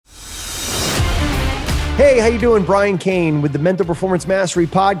Hey, how you doing? Brian Kane with the Mental Performance Mastery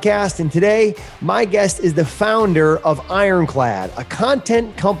Podcast. And today, my guest is the founder of Ironclad, a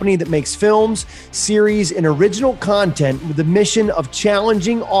content company that makes films, series, and original content with the mission of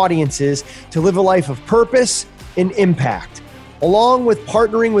challenging audiences to live a life of purpose and impact. Along with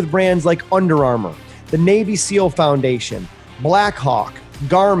partnering with brands like Under Armour, the Navy SEAL Foundation, Blackhawk,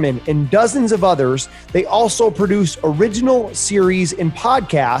 Garmin, and dozens of others, they also produce original series and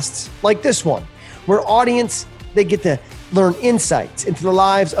podcasts like this one, where they get to learn insights into the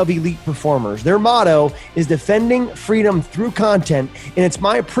lives of elite performers. Their motto is defending freedom through content, and it's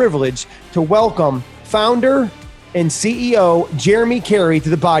my privilege to welcome founder and CEO Jeremy Carey to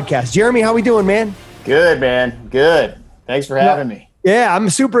the podcast. Jeremy, how we doing, man? Good, man. Good. Thanks for having me. Yeah, I'm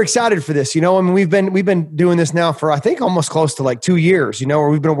super excited for this. I mean, we've been doing this now for, I think, almost close to like 2 years, where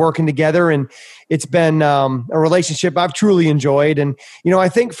we've been working together, and it's been a relationship I've truly enjoyed. And, I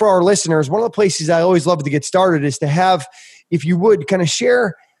think for our listeners, one of the places I always love to get started is to have, if you would kind of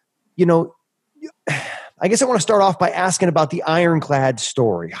share, I guess I want to start off by asking about the Ironclad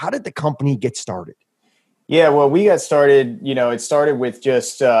story. How did the company get started? Yeah, well, we got started, it started with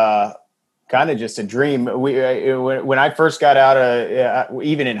just kind of just a dream. When I first got out of,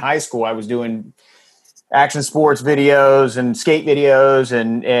 even in high school, I was doing action sports videos and skate videos,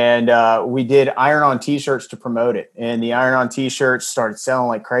 and we did iron-on T-shirts to promote it. And the iron-on T-shirts started selling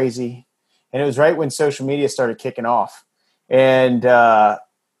like crazy. And it was right when social media started kicking off. And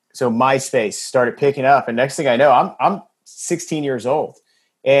so MySpace started picking up. And next thing I know, I'm 16 years old.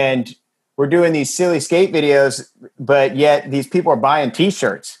 And we're doing these silly skate videos, but yet these people are buying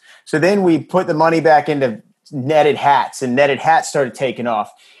T-shirts. So then we put the money back into netted hats, and netted hats started taking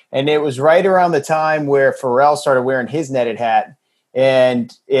off. And it was right around the time where Pharrell started wearing his netted hat,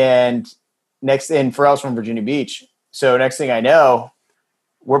 and Pharrell's from Virginia Beach. So next thing I know,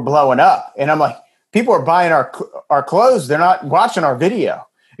 we're blowing up, and I'm like, people are buying our clothes. They're not watching our video.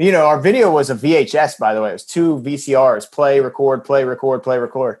 Our video was a VHS, by the way. It was 2 VCRs: play, record, play, record, play,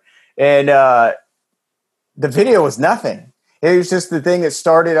 record. And the video was nothing. It was just the thing that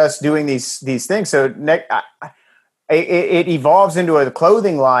started us doing these things. So it evolves into a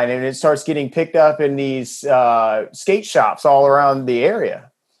clothing line, and it starts getting picked up in these skate shops all around the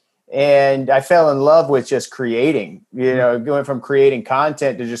area. And I fell in love with just creating, going from creating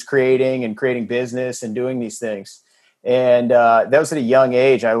content to just creating business and doing these things. And that was at a young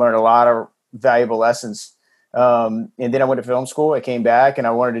age. I learned a lot of valuable lessons. And then I went to film school. I came back, and I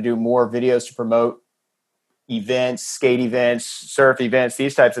wanted to do more videos to promote events, skate events, surf events,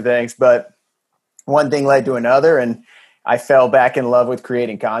 these types of things. But one thing led to another, and I fell back in love with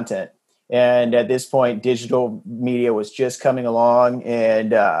creating content. And at this point, digital media was just coming along,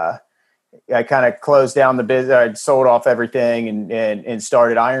 and I kind of closed down the business. I'd sold off everything and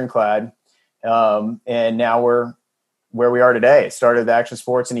started Ironclad. And now we're where we are today. It started with action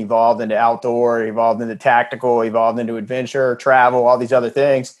sports and evolved into outdoor, evolved into tactical, evolved into adventure, travel, all these other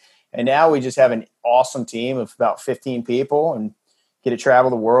things. And now we just have an awesome team of about 15 people and get to travel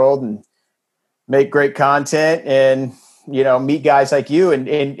the world and make great content and, meet guys like you.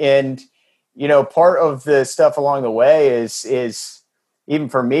 And part of the stuff along the way is even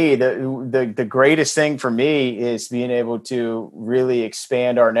for me, the greatest thing for me is being able to really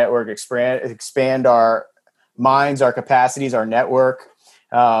expand our network, expand our minds, our capacities, our network.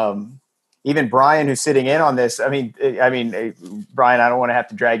 Even Brian, who's sitting in on this, I mean, Brian, I don't want to have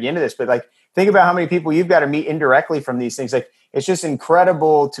to drag you into this, but like, think about how many people you've got to meet indirectly from these things. Like, it's just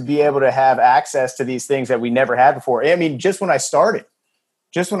incredible to be able to have access to these things that we never had before. I mean, just when I started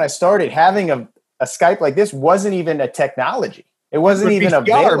having a Skype like this wasn't even a technology. It wasn't even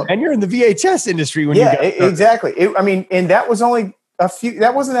available. And you're in the VHS industry when you got started. Exactly. And that was only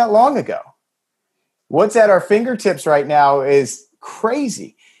that wasn't that long ago. What's at our fingertips right now is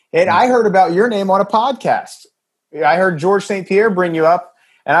crazy. And I heard about your name on a podcast. I heard George St. Pierre bring you up,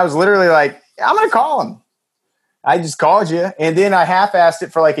 and I was literally like, I'm going to call him. I just called you, and then I half-assed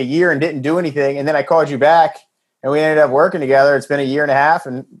it for like a year and didn't do anything, and then I called you back, and we ended up working together. It's been a year and a half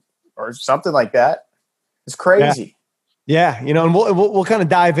or something like that. It's crazy. Yeah, and we'll kind of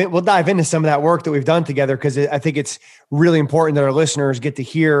dive in. We'll dive into some of that work that we've done together, because I think it's really important that our listeners get to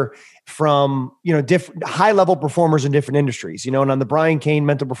hear from, different high-level performers in different industries, and on the Brian Kane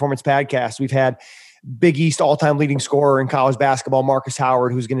Mental Performance Podcast, we've had Big East all-time leading scorer in college basketball, Marcus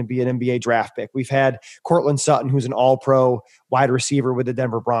Howard, who's going to be an NBA draft pick. We've had Cortland Sutton, who's an all-pro wide receiver with the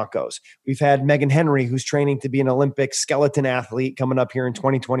Denver Broncos. We've had Megan Henry, who's training to be an Olympic skeleton athlete coming up here in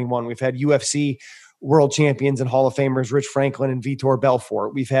 2021. We've had UFC world champions and Hall of Famers, Rich Franklin and Vitor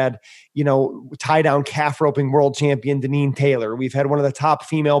Belfort. We've had, tie down calf roping world champion, Deneen Taylor. We've had one of the top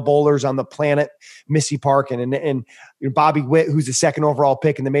female bowlers on the planet, Missy Parkin, and Bobby Witt, who's the second overall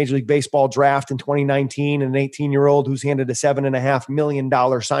pick in the Major League Baseball draft in 2019, and an 18-year-old who's handed a $7.5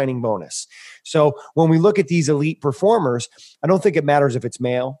 million signing bonus. So when we look at these elite performers, I don't think it matters if it's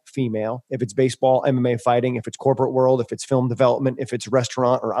male, female, if it's baseball, MMA fighting, if it's corporate world, if it's film development, if it's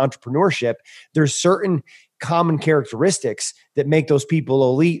restaurant or entrepreneurship. There's certain common characteristics that make those people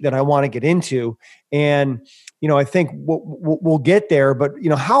elite that I want to get into. And, I think we'll get there, but,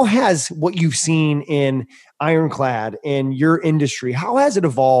 how has what you've seen in Ironclad in your industry, how has it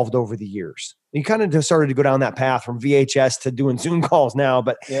evolved over the years? You kind of just started to go down that path from VHS to doing Zoom calls now,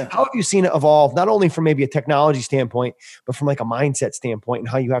 but how have you seen it evolve, not only from maybe a technology standpoint, but from like a mindset standpoint and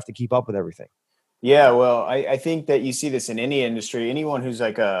how you have to keep up with everything? Yeah, well, I think that you see this in any industry. Anyone who's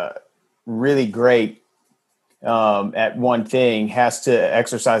like a really great at one thing has to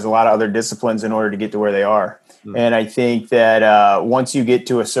exercise a lot of other disciplines in order to get to where they are. And I think that once you get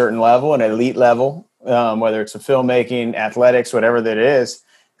to a certain level, an elite level, whether it's a filmmaking, athletics, whatever that is,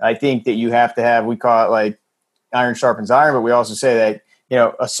 I think that you have to have, we call it like iron sharpens iron, but we also say that,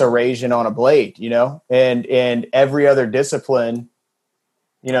 a serration on a blade, and every other discipline,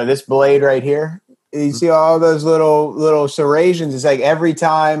 this blade right here, you see all those little serrations. It's like every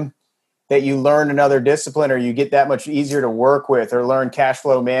time that you learn another discipline or you get that much easier to work with or learn cash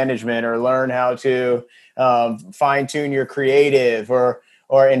flow management or learn how to fine tune your creative or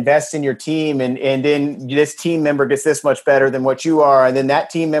invest in your team. And then this team member gets this much better than what you are. And then that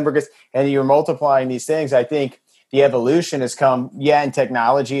team member gets, and you're multiplying these things. I think the evolution has come, in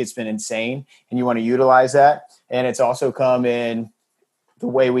technology, it's been insane and you want to utilize that. And it's also come in the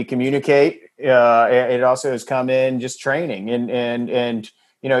way we communicate. It also has come in just training and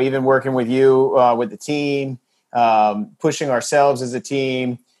even working with you, with the team, pushing ourselves as a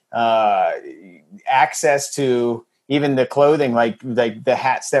team, access to even the clothing, like the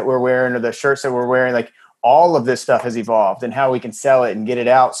hats that we're wearing or the shirts that we're wearing, like all of this stuff has evolved and how we can sell it and get it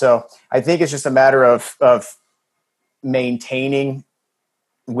out. So I think it's just a matter of maintaining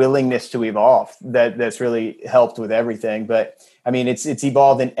willingness to evolve that's really helped with everything. But I mean, it's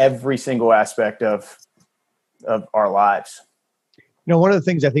evolved in every single aspect of our lives. One of the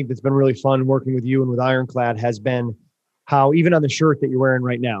things I think that's been really fun working with you and with Ironclad has been how even on the shirt that you're wearing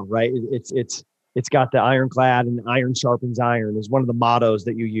right now, right? It's got the Ironclad and iron sharpens iron is one of the mottos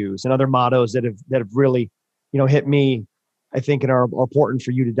that you use, and other mottos that have really, hit me, I think, and are important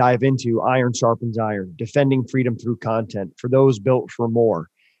for you to dive into. Iron sharpens iron, defending freedom through content for those built for more.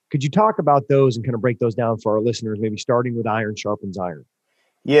 Could you talk about those and kind of break those down for our listeners, maybe starting with iron sharpens iron?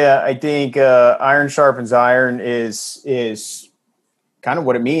 Yeah, I think iron sharpens iron is kind of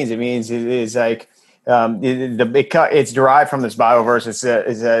what it means. It means it is like it's derived from this Bible verse. It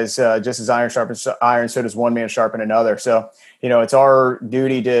says just as iron sharpens iron, so does one man sharpen another. So it's our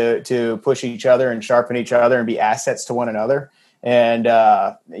duty to push each other and sharpen each other and be assets to one another. And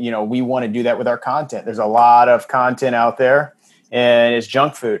we want to do that with our content. There's a lot of content out there, and it's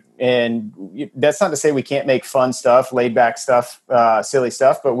junk food. And that's not to say we can't make fun stuff, laid back stuff, silly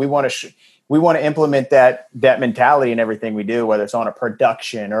stuff, but we want to implement that mentality in everything we do, whether it's on a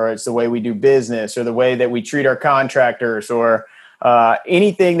production or it's the way we do business or the way that we treat our contractors or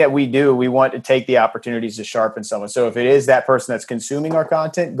anything that we do. We want to take the opportunities to sharpen someone. So if it is that person that's consuming our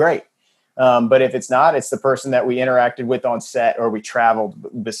content, great. But if it's not, it's the person that we interacted with on set or we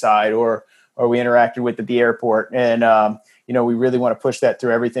traveled beside or we interacted with at the airport. And, we really want to push that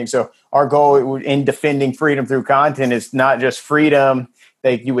through everything. So our goal in defending freedom through content is not just freedom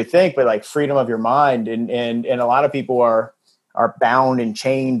like you would think, but like freedom of your mind. And a lot of people are bound and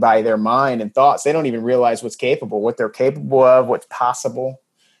chained by their mind and thoughts. They don't even realize what they're capable of, what's possible.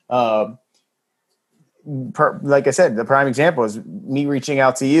 Like I said, the prime example is me reaching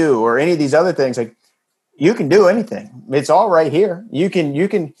out to you or any of these other things. Like you can do anything. It's all right here. You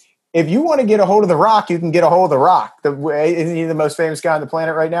can, if you want to get a hold of The Rock, you can get a hold of The Rock. Isn't he the most famous guy on the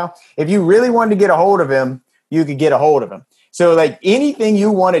planet right now? If you really wanted to get a hold of him, you could get a hold of him. So like anything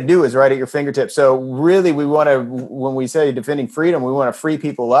you want to do is right at your fingertips. So really we want to, when we say defending freedom, we want to free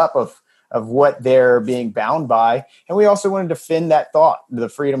people up of what they're being bound by. And we also want to defend that thought, the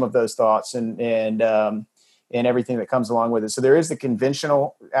freedom of those thoughts and everything that comes along with it. So there is the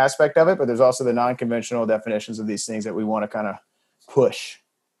conventional aspect of it, but there's also the non-conventional definitions of these things that we want to kind of push.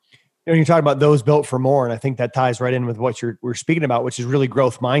 You're talking about those built for more. And I think that ties right in with what we're speaking about, which is really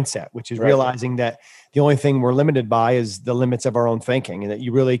growth mindset, which is realizing that the only thing we're limited by is the limits of our own thinking, and that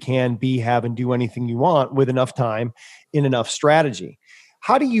you really can be, have, and do anything you want with enough time in enough strategy.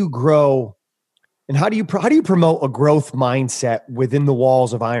 How do you grow And how do you promote a growth mindset within the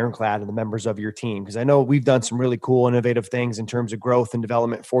walls of Ironclad and the members of your team? Because I know we've done some really cool, innovative things in terms of growth and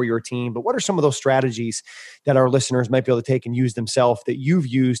development for your team. But what are some of those strategies that our listeners might be able to take and use themselves that you've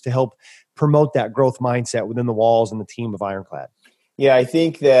used to help promote that growth mindset within the walls and the team of Ironclad? Yeah, I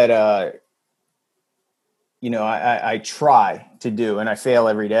think that I try to do, and I fail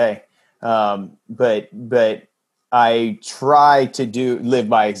every day. But I try to live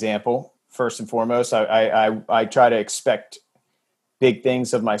by example first and foremost. I try to expect big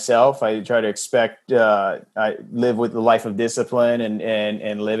things of myself. I try to expect, I live with the life of discipline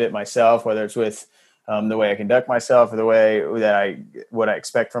and live it myself, whether it's with the way I conduct myself or the way that what I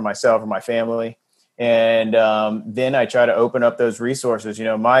expect from myself or my family. And then I try to open up those resources.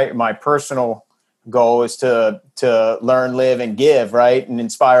 My personal goal is to learn, live, and give, right? And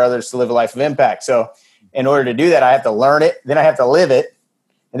inspire others to live a life of impact. So in order to do that, I have to learn it, then I have to live it,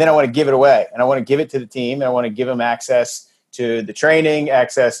 and then I want to give it away. And I want to give it to the team, and I want to give them access to the training,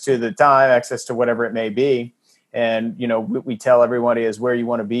 access to the time, access to whatever it may be. And, we tell everybody is where you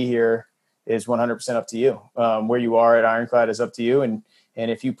want to be here is 100% up to you. Where you are at Ironclad is up to you. And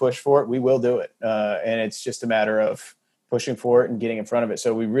if you push for it, we will do it. And it's just a matter of pushing for it and getting in front of it.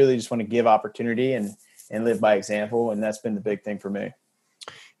 So we really just want to give opportunity and live by example. And that's been the big thing for me.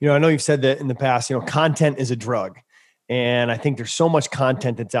 I know you've said that in the past, content is a drug. And I think there's so much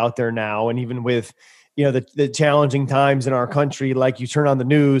content that's out there now. And even with, the challenging times in our country, like you turn on the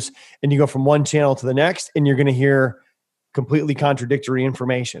news and you go from one channel to the next and you're going to hear completely contradictory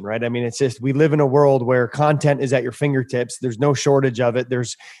information, right? I mean, it's just, we live in a world where content is at your fingertips. There's no shortage of it.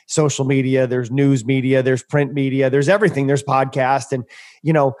 There's social media, there's news media, there's print media, there's everything, there's podcasts. And,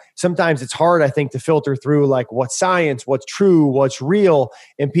 sometimes it's hard, I think, to filter through like what's science, what's true, what's real.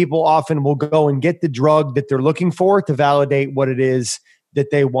 And people often will go and get the drug that they're looking for to validate what it is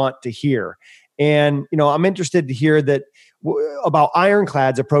that they want to hear. And, I'm interested to hear that about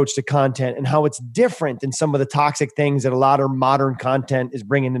Ironclad's approach to content and how it's different than some of the toxic things that a lot of modern content is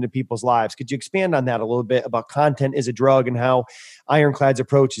bringing into people's lives. Could you expand on that a little bit about content as a drug and how Ironclad's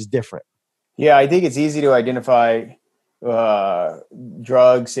approach is different? Yeah, I think it's easy to identify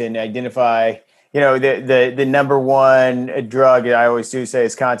drugs and identify, the number one drug I always do say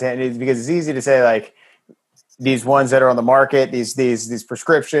is content. It's because it's easy to say like these ones that are on the market, these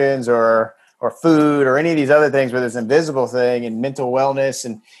prescriptions or food or any of these other things where there's an invisible thing and mental wellness.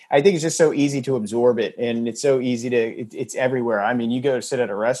 And I think it's just so easy to absorb it. And it's so easy it's everywhere. I mean, you go to sit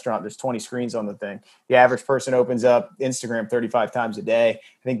at a restaurant, there's 20 screens on the thing. The average person opens up Instagram 35 times a day.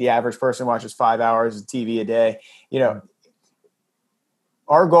 I think the average person watches 5 hours of TV a day.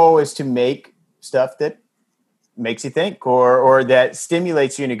 Our goal is to make stuff that makes you think or that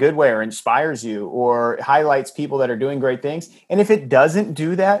stimulates you in a good way or inspires you or highlights people that are doing great things. And if it doesn't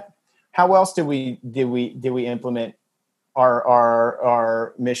do that, how else do we implement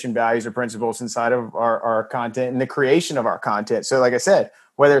our mission, values, or principles inside of our content and the creation of our content? So like I said,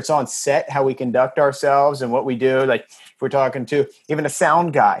 whether it's on set, how we conduct ourselves and what we do, like if we're talking to even a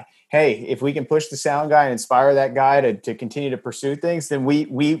sound guy, hey, if we can push the sound guy and inspire that guy to continue to pursue things, then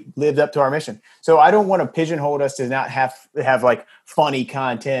we lived up to our mission. So I don't want to pigeonhole us to not have like funny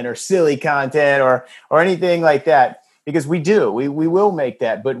content or silly content or anything like that. Because we will make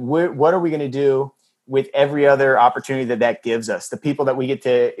that. But what are we going to do with every other opportunity that gives us? The people that we get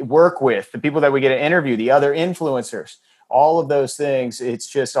to work with, the people that we get to interview, the other influencers, all of those things. It's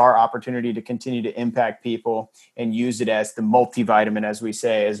just our opportunity to continue to impact people and use it as the multivitamin, as we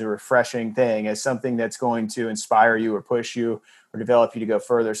say, as a refreshing thing, as something that's going to inspire you or push you or develop you to go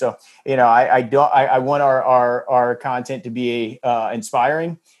further. So, I want our content to be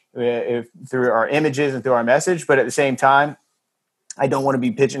inspiring. Through our images and through our message, but at the same time, I don't want to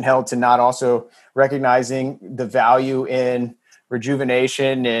be pigeonholed to not also recognizing the value in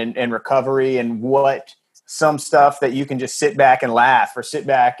rejuvenation and recovery and what some stuff that you can just sit back and laugh or sit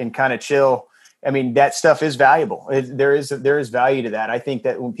back and kind of chill. I mean, that stuff is valuable. There is value to that. I think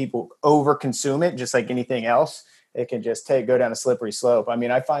that when people overconsume it, just like anything else, it can just go down a slippery slope. I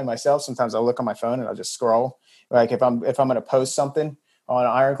mean, I find myself sometimes I'll look on my phone and I'll just scroll. Like if I'm going to post something on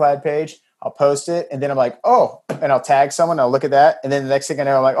an Ironclad page, I'll post it. And then I'm like, oh, and I'll tag someone. I'll look at that. And then the next thing I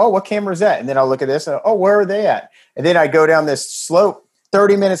know, I'm like, oh, what camera is that? And then I'll look at this. And oh, where are they at? And then I go down this slope.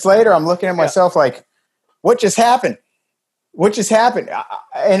 30 minutes later, I'm looking at myself like, what just happened? What just happened?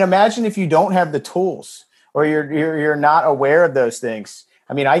 And imagine if you don't have the tools or you're not aware of those things.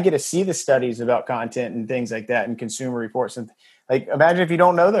 I mean, I get to see the studies about content and things like that and consumer reports. And like, imagine if you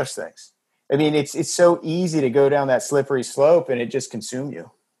don't know those things. I mean, it's so easy to go down that slippery slope and it just consume you.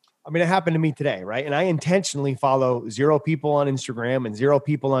 I mean, it happened to me today, right? And I intentionally follow 0 people on Instagram and 0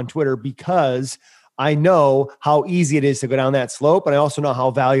 people on Twitter because I know how easy it is to go down that slope. And I also know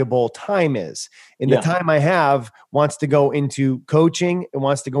how valuable time is. And the time I have wants to go into coaching. It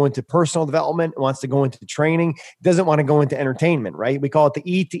wants to go into personal development. It wants to go into training. It doesn't want to go into entertainment, right? We call it the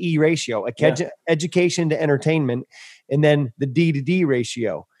E to E ratio, education to entertainment, and then the D to D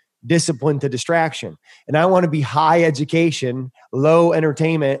ratio, discipline to distraction. And I want to be high education, low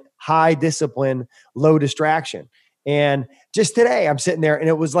entertainment, high discipline, low distraction. And just today I'm sitting there and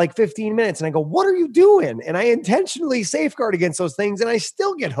it was like 15 minutes and I go, what are you doing? And I intentionally safeguard against those things and I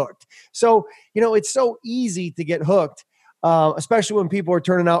still get hooked. So, it's so easy to get hooked, especially when people are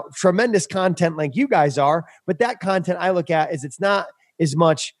turning out tremendous content like you guys are. But that content I look at is it's not as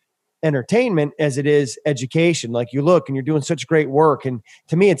much entertainment as it is education. Like you look and you're doing such great work. And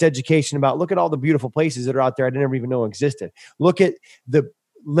to me, it's education about look at all the beautiful places that are out there I didn't even know existed. Look at the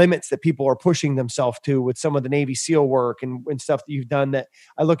limits that people are pushing themselves to with some of the Navy SEAL work and stuff that you've done. That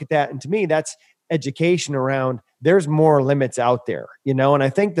I look at that. And to me, that's education around there's more limits out there, and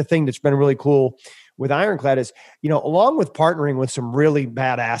I think the thing that's been really cool with Ironclad is, along with partnering with some really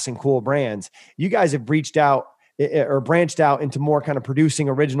badass and cool brands, you guys have reached out or branched out into more kind of producing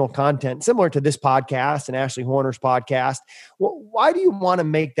original content similar to this podcast and Ashley Horner's podcast. Well, why do you want to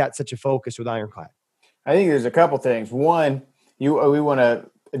make that such a focus with Ironclad? I think there's a couple things. One, we want to,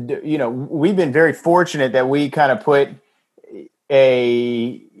 we've been very fortunate that we kind of put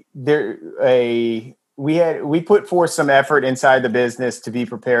we put forth some effort inside the business to be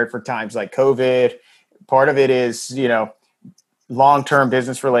prepared for times like COVID. Part of it is, long-term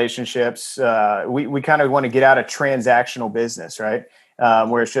business relationships. We kind of want to get out of transactional business, right?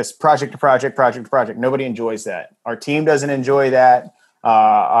 Where it's just project to project, project to project. Nobody enjoys that. Our team doesn't enjoy that.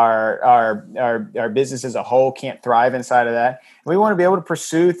 Our business as a whole can't thrive inside of that. We want to be able to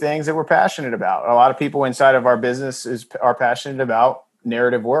pursue things that we're passionate about. A lot of people inside of our business are passionate about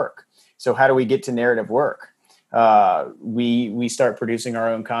narrative work. So how do we get to narrative work? We start producing our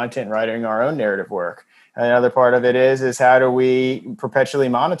own content, writing our own narrative work. Another part of it is how do we perpetually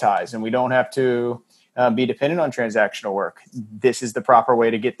monetize, and we don't have to be dependent on transactional work. This is the proper way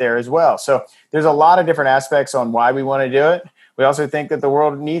to get there as well. So there's a lot of different aspects on why we want to do it. We also think that the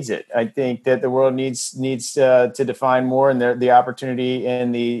world needs it. I think that the world needs to define more, and the opportunity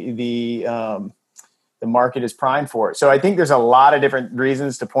and the market is primed for it. So I think there's a lot of different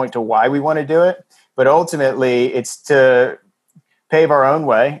reasons to point to why we want to do it, but ultimately it's to pave our own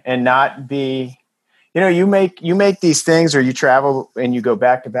way and not be. You make these things, or you travel and you go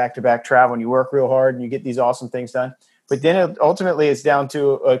back to back to back travel and you work real hard and you get these awesome things done. But then ultimately it's down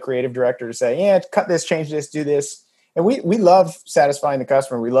to a creative director to say, yeah, cut this, change this, do this. And we love satisfying the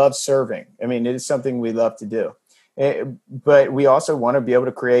customer. We love serving. I mean, it is something we love to do. But we also want to be able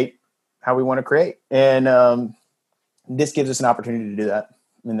to create how we want to create. And this gives us an opportunity to do that.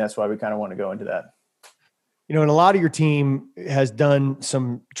 And that's why we kind of want to go into that. And a lot of your team has done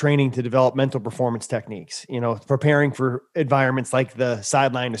some training to develop mental performance techniques, preparing for environments like the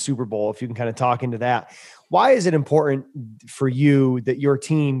sideline to Super Bowl, if you can kind of talk into that. Why is it important for you that your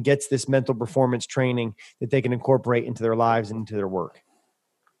team gets this mental performance training that they can incorporate into their lives and into their work?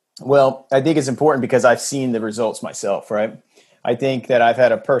 Well, I think it's important because I've seen the results myself, right? I think that I've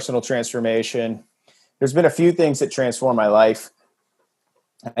had a personal transformation. There's been a few things that transformed my life.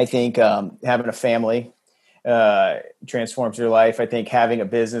 I think having a family transforms your life. I think having a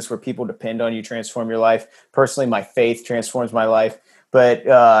business where people depend on you transform your life. Personally, my faith transforms my life. But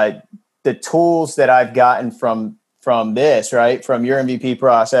the tools that I've gotten from this, right, from your MVP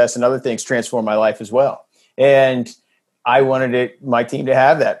process and other things transform my life as well. And I wanted my team to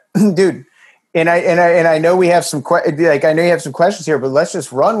have that, dude. And I know we have some I know you have some questions here, but let's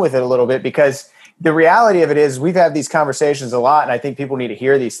just run with it a little bit, because the reality of it is we've had these conversations a lot, and I think people need to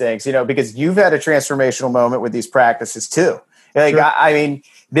hear these things, because you've had a transformational moment with these practices too. Like, sure. I mean,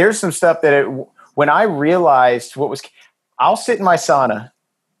 there's some stuff that when I realized I'll sit in my sauna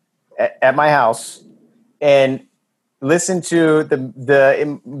at my house and listen to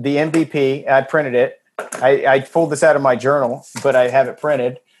the MVP. I printed it. I pulled this out of my journal, but I have it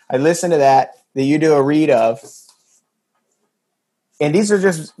printed. I listen to that you do a read of. And these are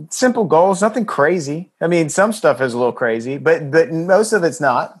just simple goals, nothing crazy. I mean, some stuff is a little crazy, but most of it's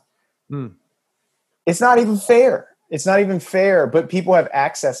not. It's not even fair. It's not even fair, but people have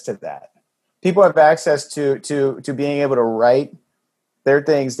access to that. People have access to being able to write their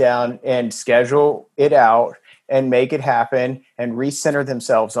things down and schedule it out and make it happen and recenter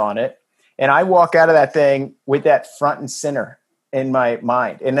themselves on it. And I walk out of that thing with that front and center in my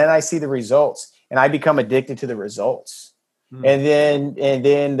mind. And then I see the results and I become addicted to the results. And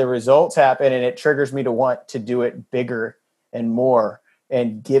then the results happen and it triggers me to want to do it bigger and more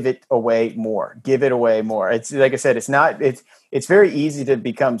and give it away more. Give it away more. It's like I said, it's very easy to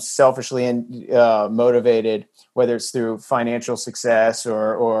become selfishly and motivated, whether it's through financial success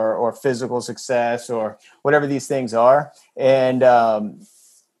or physical success or whatever these things are. And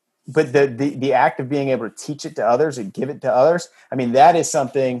but the act of being able to teach it to others and give it to others, I mean, that is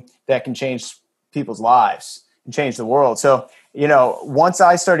something that can change people's lives and change the world. So, once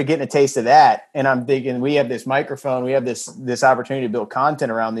I started getting a taste of that, and I'm thinking, we have this microphone, we have this opportunity to build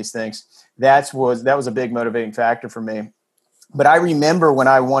content around these things. That was a big motivating factor for me. But I remember when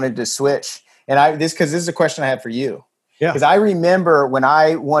I wanted to switch, and because this is a question I have for you. Yeah. Because I remember when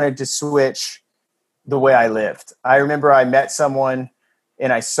I wanted to switch the way I lived. I remember I met someone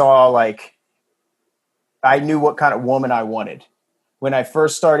and I saw, I knew what kind of woman I wanted when I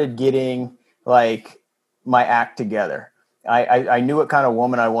first started getting my act together. I knew what kind of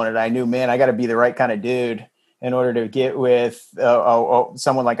woman I wanted. I knew, man, I got to be the right kind of dude in order to get with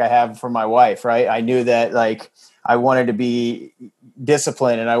someone like I have for my wife, right? I knew that I wanted to be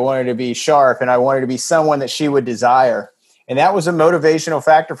disciplined and I wanted to be sharp and I wanted to be someone that she would desire. And that was a motivational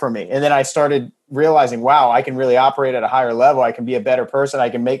factor for me. And then I started realizing, wow, I can really operate at a higher level. I can be a better person. I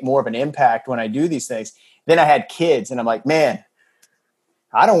can make more of an impact when I do these things. Then I had kids and I'm like, man,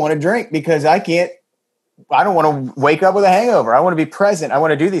 I don't want to drink because I don't want to wake up with a hangover. I want to be present. I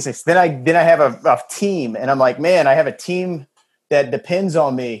want to do these things. Then I have a team and I'm like, man, I have a team that depends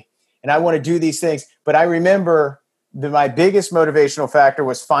on me and I want to do these things. But I remember my biggest motivational factor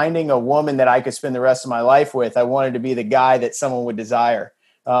was finding a woman that I could spend the rest of my life with. I wanted to be the guy that someone would desire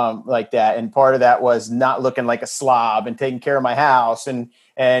like that. And part of that was not looking like a slob and taking care of my house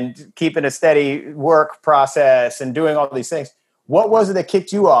and keeping a steady work process and doing all these things. What was it that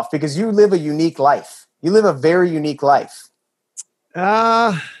kicked you off? Because you live a unique life. You live a very unique life.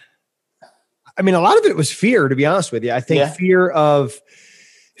 I mean, a lot of it was fear, to be honest with you. I think fear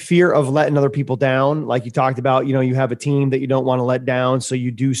of letting other people down. Like you talked about, you have a team that you don't want to let down. So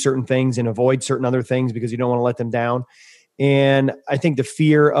you do certain things and avoid certain other things because you don't want to let them down. And I think the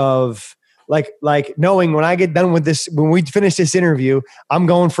fear of like knowing when I get done with this, when we finish this interview, I'm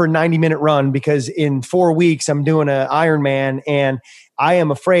going for a 90-minute run because in 4 weeks I'm doing an Ironman and I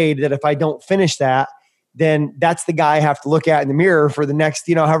am afraid that if I don't finish that, then that's the guy I have to look at in the mirror for the next,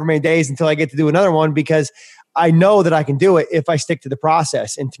 however many days until I get to do another one, because I know that I can do it if I stick to the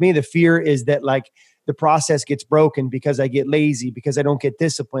process. And to me, the fear is that the process gets broken because I get lazy, because I don't get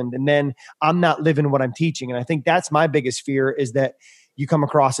disciplined. And then I'm not living what I'm teaching. And I think that's my biggest fear, is that you come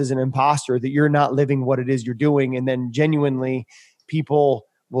across as an imposter, that you're not living what it is you're doing. And then genuinely people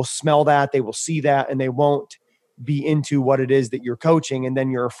will smell that, they will see that, and they won't be into what it is that you're coaching, and then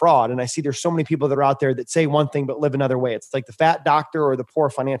you're a fraud. And I see there's so many people that are out there that say one thing but live another way. It's like the fat doctor or the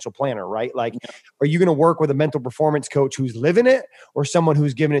poor financial planner, right? Are you going to work with a mental performance coach who's living it, or someone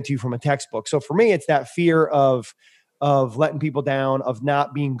who's giving it to you from a textbook? So for me, it's that fear of letting people down, of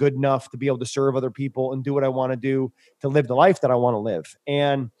not being good enough to be able to serve other people and do what I want to do to live the life that I want to live.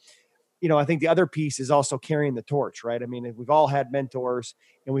 And I think the other piece is also carrying the torch, right? I mean, we've all had mentors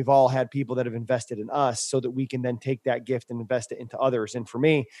and we've all had people that have invested in us so that we can then take that gift and invest it into others. And for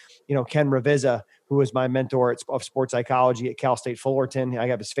me, Ken Ravizza, who was my mentor of sports psychology at Cal State Fullerton, I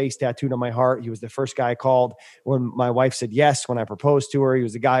have his face tattooed on my heart. He was the first guy I called when my wife said yes, when I proposed to her. He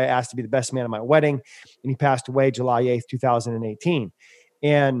was the guy I asked to be the best man at my wedding, and he passed away July 8th, 2018.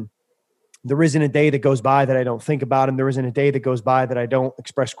 And there isn't a day that goes by that I don't think about him. There isn't a day that goes by that I don't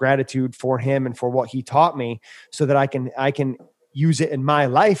express gratitude for him and for what he taught me, so that I can use it in my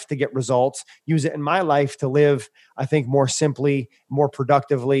life to get results, use it in my life to live, I think, more simply, more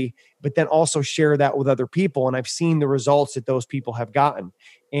productively, but then also share that with other people. And I've seen the results that those people have gotten.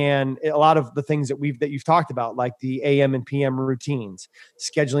 And a lot of the things that you've talked about, like the AM and PM routines,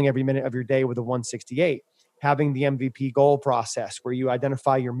 scheduling every minute of your day with a 168. Having the MVP goal process, where you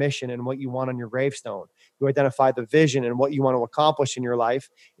identify your mission and what you want on your gravestone. You identify the vision and what you want to accomplish in your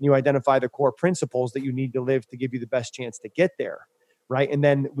life. And you identify the core principles that you need to live to give you the best chance to get there, right? And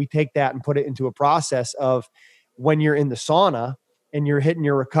then we take that and put it into a process of, when you're in the sauna and you're hitting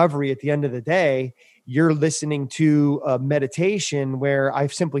your recovery at the end of the day, you're listening to a meditation where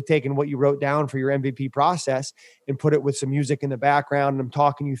I've simply taken what you wrote down for your MVP process and put it with some music in the background. And I'm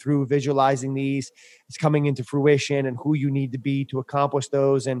talking you through visualizing these. It's coming into fruition and who you need to be to accomplish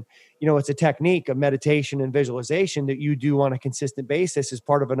those. And, it's a technique of meditation and visualization that you do on a consistent basis as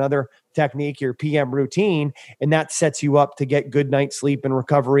part of another technique, your PM routine. And that sets you up to get good night's sleep and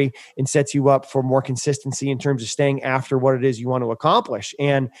recovery, and sets you up for more consistency in terms of staying after what it is you want to accomplish.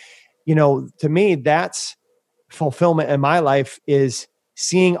 And to me, that's fulfillment in my life, is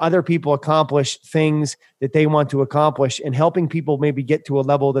seeing other people accomplish things that they want to accomplish and helping people maybe get to a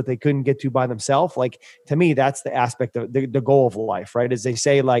level that they couldn't get to by themselves. Like, to me, that's the aspect of the goal of life, right? As they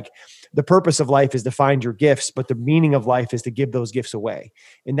say, like, the purpose of life is to find your gifts, but the meaning of life is to give those gifts away.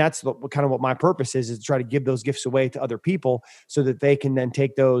 And that's kind of what my purpose is to try to give those gifts away to other people so that they can then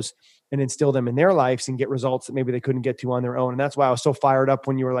take those and instill them in their lives and get results that maybe they couldn't get to on their own. And that's why I was so fired up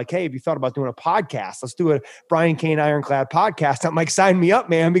when you were like, hey, have you thought about doing a podcast? Let's do a Brian Cain Ironclad podcast. I'm like, sign me up,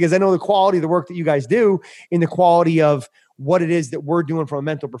 man, because I know the quality of the work that you guys do and the quality of what it is that we're doing from a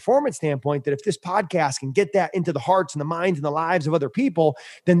mental performance standpoint, that if this podcast can get that into the hearts and the minds and the lives of other people,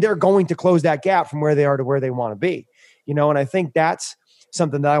 then they're going to close that gap from where they are to where they want to be. And I think that's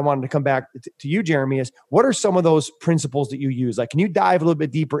something that I wanted to come back to you, Jeremy, is what are some of those principles that you use? Like, can you dive a little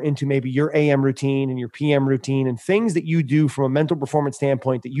bit deeper into maybe your AM routine and your PM routine and things that you do from a mental performance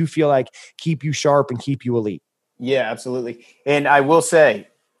standpoint that you feel like keep you sharp and keep you elite? Yeah, absolutely. And I will say,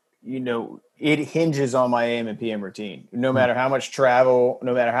 it hinges on my AM and PM routine. No matter how much travel,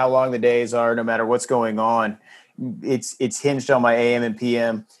 no matter how long the days are, no matter what's going on, it's hinged on my AM and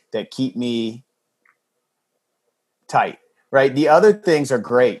PM that keep me tight. Right. The other things are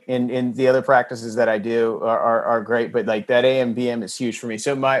great. And the other practices that I do are great. But like that AM PM is huge for me.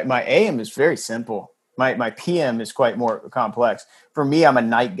 So my AM is very simple. My PM is quite more complex. For me, I'm a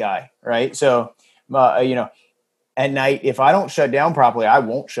night guy. Right. So, at night, if I don't shut down properly, I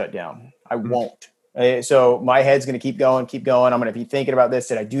won't shut down. I won't. So my head's going to keep going. I'm going to be thinking about this.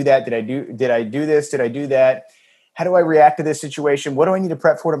 Did I do that? Did I do this? Did I do that? How do I react to this situation? What do I need to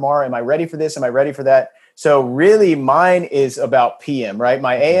prep for tomorrow? Am I ready for this? Am I ready for that? So really mine is about PM, right?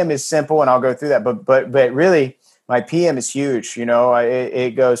 My AM is simple and I'll go through that, but really my PM is huge.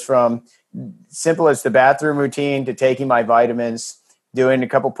 It goes from simple as the bathroom routine to taking my vitamins, doing a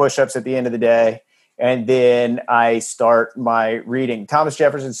couple push-ups at the end of the day. And then I start my reading. Thomas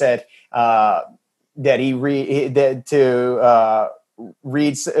Jefferson said that he reads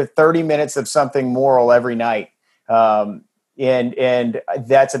 30 minutes of something moral every night. And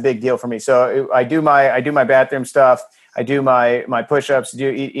that's a big deal for me. So I do my bathroom stuff. I do my push-ups,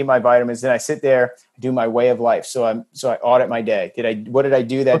 eat my vitamins. Then I sit there, do my way of life. So I audit my day. What did I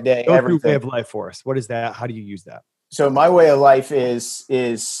do that day? Go through way of life for us. What is that? How do you use that? So my way of life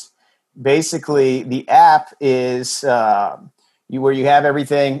is basically the app is where you have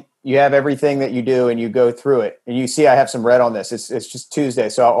everything. You have everything that you do and you go through it. And you see I have some red on this. It's just Tuesday.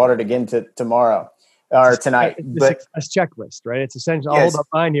 So I'll audit again tomorrow. Or tonight. It's a success checklist, right? It's essentially, I'll hold up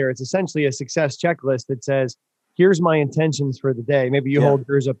mine here. It's essentially a success checklist that says, here's my intentions for the day. Maybe you hold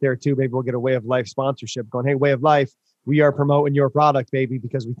yours up there too. Maybe we'll get a Way of Life sponsorship going, hey, Way of Life, we are promoting your product, baby,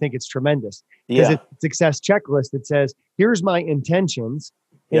 because we think it's tremendous. Because it's a success checklist that says, here's my intentions.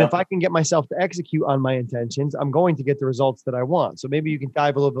 And if I can get myself to execute on my intentions, I'm going to get the results that I want. So maybe you can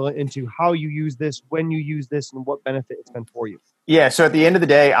dive a little bit into how you use this, when you use this, and what benefit it's been for you. Yeah. So at the end of the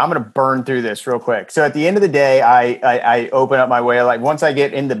day, I'm going to burn through this real quick. So at the end of the day, I open up my way of life. Once I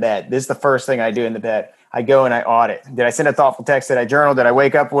get into bed, this is the first thing I do in the bed. I go and I audit. Did I send a thoughtful text? Did I journal? Did I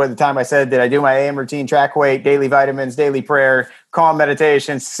wake up with the time I said? Did I do my AM routine, track weight, daily vitamins, daily prayer, calm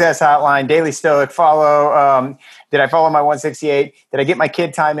meditation, success hotline, daily stoic, follow? Did I follow my 168? Did I get my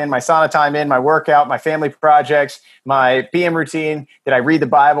kid time in, my sauna time in, my workout, my family projects, my PM routine? Did I read the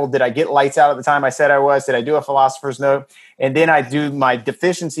Bible? Did I get lights out at the time I said I was? Did I do a philosopher's note? And then I do my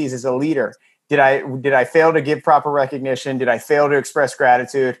deficiencies as a leader. Did I fail to give proper recognition? Did I fail to express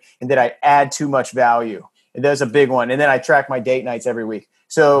gratitude? And did I add too much value? And that's a big one. And then I track my date nights every week.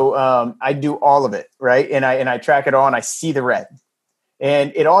 So I do all of it, right? And I track it all and I see the red.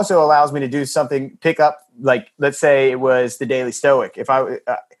 And it also allows me to do something, pick up, like, let's say it was the daily stoic. If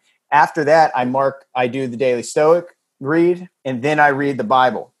after that, I do the daily stoic read, and then I read the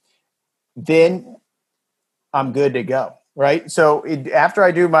Bible. Then I'm good to go. Right. So after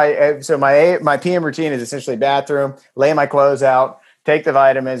I do my PM routine is essentially bathroom, lay my clothes out, take the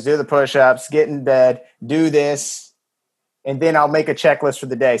vitamins, do the push-ups, get in bed, do this, and then I'll make a checklist for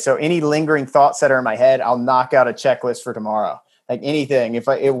the day. So any lingering thoughts that are in my head, I'll knock out a checklist for tomorrow. Like anything,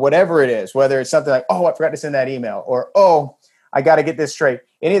 whatever it is, whether it's something like, oh, I forgot to send that email, or, oh, I got to get this straight.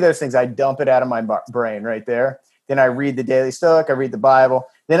 Any of those things, I dump it out of my brain right there. Then I read the daily stoic, I read the Bible.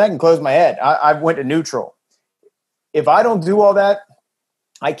 Then I can close my head. I went to neutral. If I don't do all that,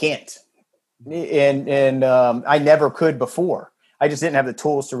 I can't. And I never could before. I just didn't have the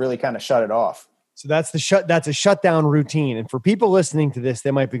tools to really kind of shut it off. So that's a shutdown routine. And for people listening to this,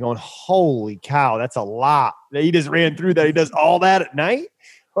 they might be going, holy cow, that's a lot. He just ran through that. He does all that at night.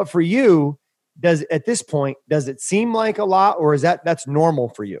 But for you, at this point, does it seem like a lot, or is that's normal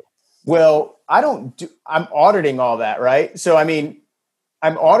for you? Well, I'm auditing all that, right? So, I mean,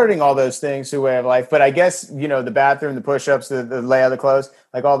 I'm auditing all those things through way of life, but I guess, the bathroom, the push-ups, the layout of the clothes,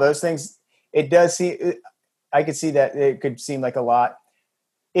 like all those things, it does see, I could see that it could seem like a lot.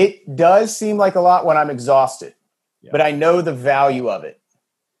 It does seem like a lot when I'm exhausted, but I know the value of it.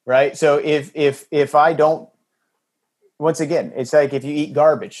 Right. So if I don't, once again, it's like if you eat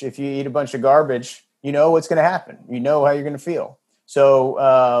garbage, if you eat a bunch of garbage, you know what's going to happen. You know how you're going to feel. So,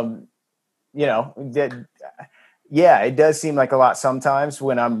 it does seem like a lot sometimes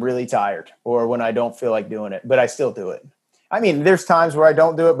when I'm really tired or when I don't feel like doing it, but I still do it. I mean, there's times where I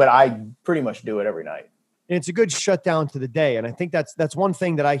don't do it, but I pretty much do it every night. And it's a good shutdown to the day. And I think that's one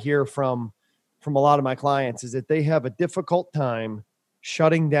thing that I hear from a lot of my clients is that they have a difficult time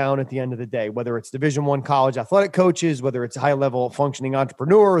shutting down at the end of the day, whether it's Division I college athletic coaches, whether it's high level functioning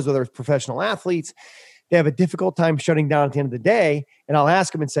entrepreneurs, whether it's professional athletes. They have a difficult time shutting down at the end of the day. And I'll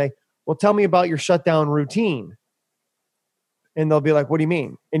ask them and say, well, tell me about your shutdown routine. And they'll be like, what do you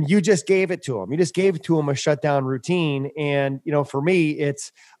mean? And you just gave it to them. You just gave to them a shutdown routine. And, for me,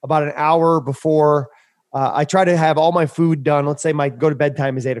 it's about an hour before I try to have all my food done. Let's say my go to bed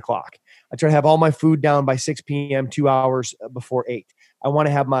time is 8:00. I try to have all my food down by 6 p.m., 2 hours before 8. I want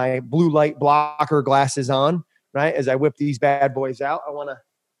to have my blue light blocker glasses on, right? As I whip these bad boys out, I want to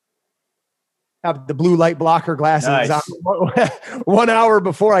have the blue light blocker glasses on 1 hour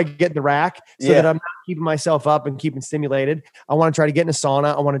before I get in the rack so that I'm not keeping myself up and keeping stimulated. I want to try to get in a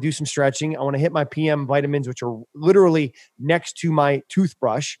sauna. I want to do some stretching. I want to hit my PM vitamins, which are literally next to my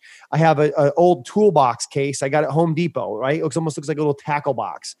toothbrush. I have an old toolbox case I got at Home Depot, right? It almost looks like a little tackle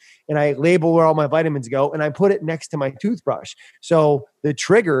box. And I label where all my vitamins go, and I put it next to my toothbrush. So the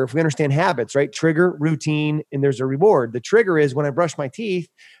trigger, if we understand habits, right? Trigger, routine, and there's a reward. The trigger is when I brush my teeth.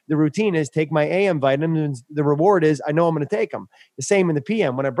 The routine is take my AM vitamins. The reward is I know I'm going to take them. The same in the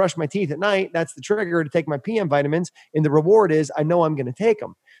PM. When I brush my teeth at night, that's the trigger to take my PM vitamins. And the reward is I know I'm going to take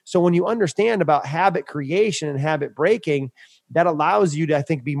them. So when you understand about habit creation and habit breaking, that allows you to, I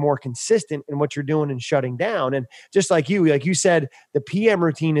think, be more consistent in what you're doing and shutting down. And just like you said, the PM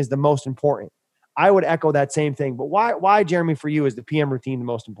routine is the most important. I would echo that same thing. But why, Jeremy, for you is the PM routine the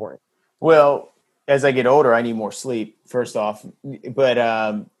most important? Well, as I get older, I need more sleep, first off.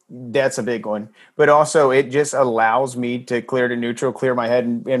 But that's a big one. But also, it just allows me to clear to neutral, clear my head,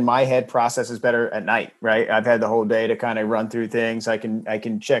 and my head processes better at night, right? I've had the whole day to kind of run through things. I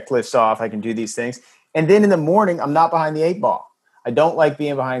can check lists off. I can do these things. And then in the morning, I'm not behind the 8-ball. I don't like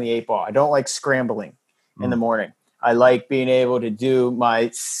being behind the 8-ball. I don't like scrambling in the morning. I like being able to do my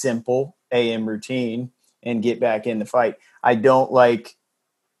simple AM routine and get back in the fight. I don't like,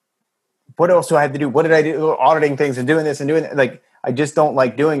 what else do I have to do? What did I do? Auditing things and doing this and doing that. Like, I just don't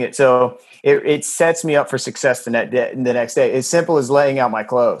like doing it. So it sets me up for success the next day. As simple as laying out my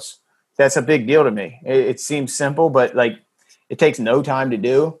clothes. That's a big deal to me. It seems simple, but like it takes no time to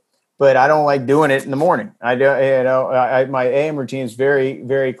do. But I don't like doing it in the morning. I do, my AM routine is very,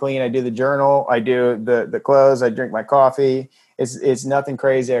 very clean. I do the journal. I do the clothes. I drink my coffee. It's nothing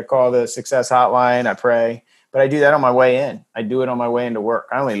crazy. I call the success hotline. I pray, but I do that on my way in. I do it on my way into work.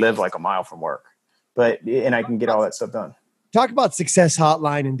 I only live like a mile from work, and I can get all that stuff done. Talk about Success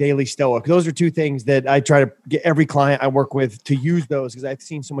Hotline and Daily Stoic. Those are two things that I try to get every client I work with to use those because I've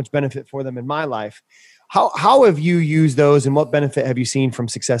seen so much benefit for them in my life. How have you used those and what benefit have you seen from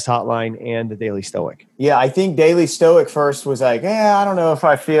Success Hotline and the Daily Stoic? Yeah, I think Daily Stoic first was like, I don't know if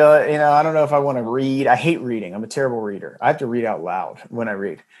I feel it. I don't know if I want to read. I hate reading. I'm a terrible reader. I have to read out loud when I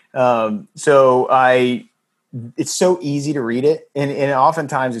read. It's so easy to read it. And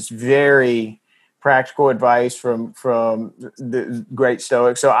oftentimes it's very practical advice from the great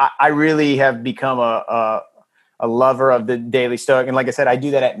Stoics. So I really have become a lover of the Daily Stoic. And like I said, I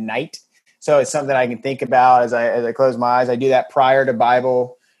do that at night. So it's something I can think about as I close my eyes. I do that prior to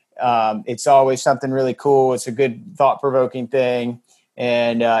Bible. It's always something really cool. It's a good thought-provoking thing,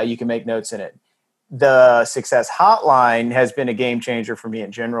 and you can make notes in it. The Success Hotline has been a game changer for me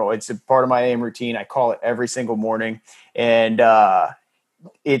in general. It's a part of my AM routine. I call it every single morning, and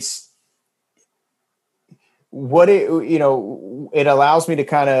it's what it allows me to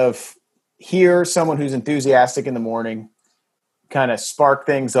kind of hear someone who's enthusiastic in the morning, kind of spark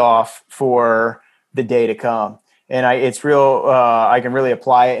things off for the day to come. And it's real, I can really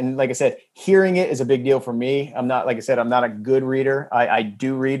apply it. And like I said, hearing it is a big deal for me. I'm not a good reader. I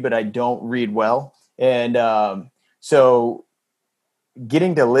do read, but I don't read well. And so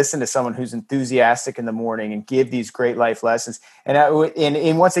getting to listen to someone who's enthusiastic in the morning and give these great life lessons.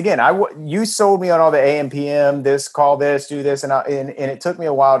 And once again, you sold me on all the AM, PM, this, call this, do this. And it took me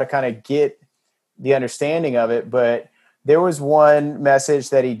a while to kind of get the understanding of it, but there was one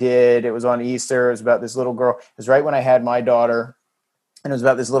message that he did. It was on Easter. It was about this little girl. It was right when I had my daughter. And it was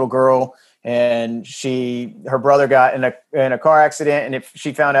about this little girl, and her brother got in a car accident, and if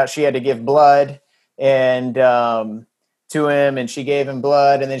she found out she had to give blood and to him, and she gave him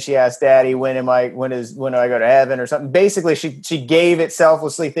blood, and then she asked Daddy, when do I go to heaven or something. Basically, she gave it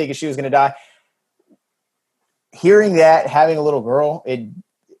selflessly, thinking she was going to die. Hearing that, having a little girl,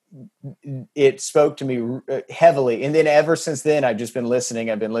 it spoke to me heavily. And then ever since then, I've just been listening.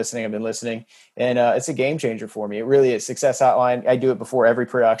 I've been listening. And it's a game changer for me. It really is. Success Hotline. I do it before every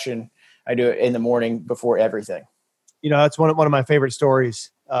production. I do it in the morning before everything. That's one of my favorite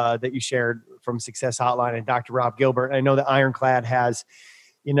stories that you shared from Success Hotline and Dr. Rob Gilbert. I know that Ironclad has,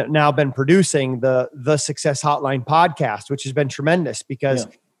 now been producing the Success Hotline podcast, which has been tremendous because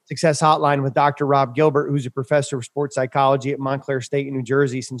Success Hotline with Dr. Rob Gilbert, who's a professor of sports psychology at Montclair State in New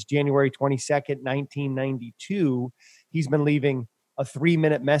Jersey since January 22nd, 1992. He's been leaving a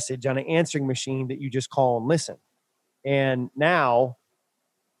 3-minute message on an answering machine that you just call and listen. And now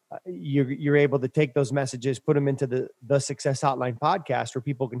you're able to take those messages, put them into the Success Hotline podcast where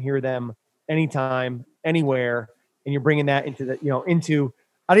people can hear them anytime, anywhere. And you're bringing that into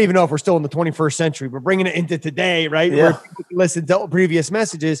I don't even know if we're still in the 21st century. We're bringing it into today, right? Yeah. Where people can listen to previous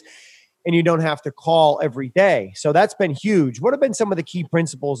messages and you don't have to call every day. So that's been huge. What have been some of the key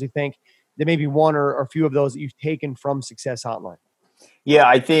principles you think that maybe one or a few of those that you've taken from Success Hotline? Yeah,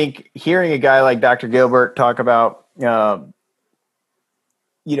 I think hearing a guy like Dr. Gilbert talk about,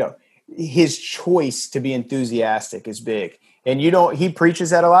 his choice to be enthusiastic is big. And he preaches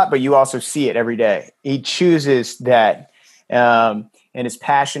that a lot, but you also see it every day. He chooses that. And his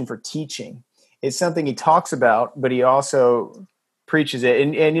passion for teaching is something he talks about, but he also preaches it.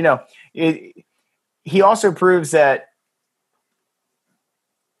 And he also proves that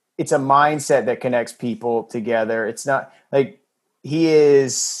it's a mindset that connects people together. It's not like he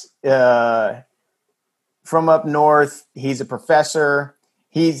is from up north. He's a professor.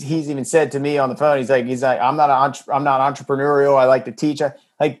 He's even said to me on the phone, he's like, I'm not entrepreneurial. I like to teach.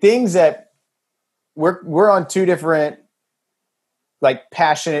 Like things that we're on two different, like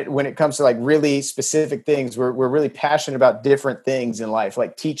passionate when it comes to like really specific things. We're really passionate about different things in life,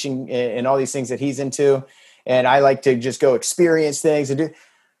 like teaching and all these things that he's into. And I like to just go experience things and do.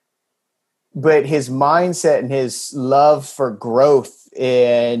 But his mindset and his love for growth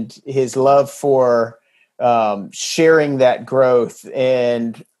and his love for sharing that growth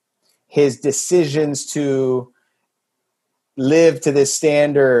and his decisions to live to this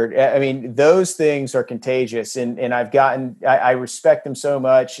standard. I mean, those things are contagious, and I respect him so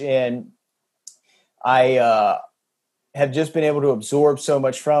much. And I have just been able to absorb so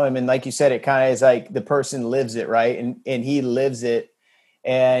much from him. And like you said, it kind of is like the person lives it, right? And he lives it.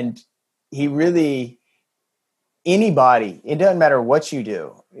 And he really, anybody, it doesn't matter what you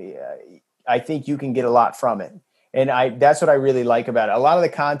do. I think you can get a lot from it. And that's what I really like about it. A lot of the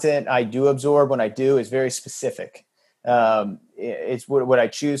content I do absorb when I do is very specific. It's what I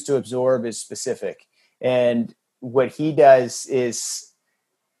choose to absorb is specific. And what he does is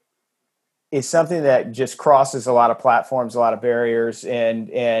something that just crosses a lot of platforms, a lot of barriers.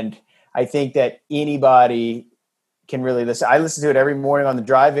 And I think that anybody can really listen. I listen to it every morning on the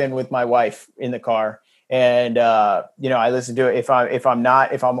drive-in with my wife in the car. And, I listen to it if I'm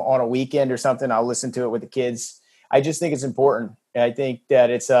on a weekend or something, I'll listen to it with the kids. I just think it's important. And I think that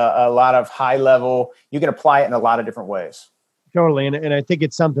it's a lot of high level. You can apply it in a lot of different ways. Totally. And I think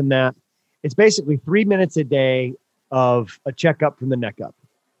it's something that it's basically 3 minutes a day of a checkup from the neck up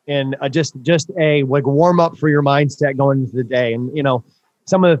and just a like warm up for your mindset going into the day. And,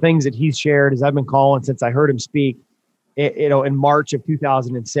 some of the things that he's shared as I've been calling since I heard him speak, in March of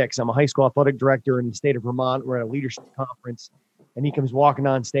 2006, I'm a high school athletic director in the state of Vermont. We're at a leadership conference and he comes walking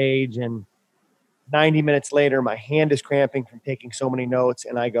on stage and 90 minutes later, my hand is cramping from taking so many notes.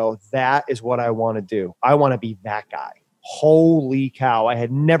 And I go, that is what I want to do. I want to be that guy. Holy cow. I had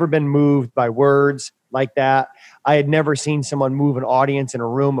never been moved by words like that. I had never seen someone move an audience in a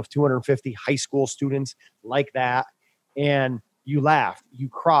room of 250 high school students like that. And you laughed, you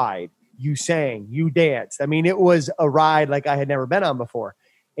cried, you sang, you danced. I mean, it was a ride like I had never been on before.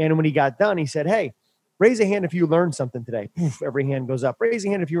 And when he got done, he said, hey, raise a hand if you learned something today. Poof, every hand goes up. Raise a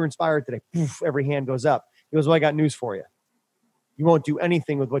hand if you were inspired today. Poof, every hand goes up. He goes, well, I got news for you. You won't do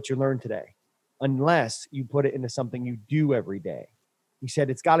anything with what you learned today unless you put it into something you do every day. He said,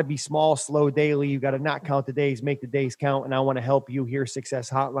 it's got to be small, slow, daily. You got to not count the days, make the days count. And I want to help you here. Success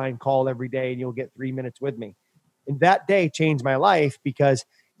Hotline, call every day and you'll get 3 minutes with me. And that day changed my life because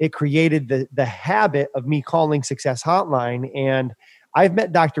it created the habit of me calling Success Hotline. And I've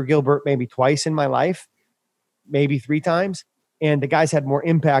met Dr. Gilbert maybe twice in my life, maybe 3 times. And the guys had more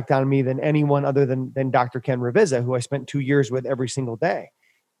impact on me than anyone other than Dr. Ken Reviza, who I spent 2 years with every single day.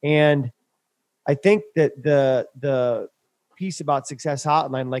 And I think that the piece about Success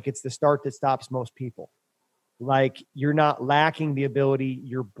Hotline, like it's the start that stops most people. Like you're not lacking the ability,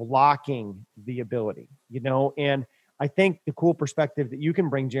 you're blocking the ability, And I think the cool perspective that you can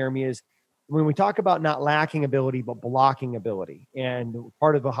bring, Jeremy, is when we talk about not lacking ability, but blocking ability. And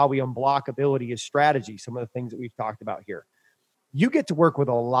part of how we unblock ability is strategy, some of the things that we've talked about here. You get to work with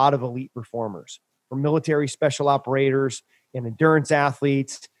a lot of elite performers, from military special operators and endurance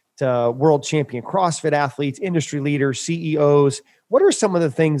athletes to world champion CrossFit athletes, industry leaders, CEOs. What are some of the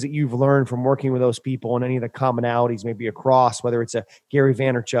things that you've learned from working with those people and any of the commonalities maybe across, whether it's a Gary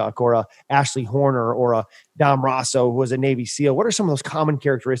Vaynerchuk or a Ashley Horner or a Dom Rosso, who was a Navy SEAL? What are some of those common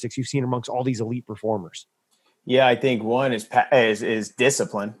characteristics you've seen amongst all these elite performers? Yeah, I think one is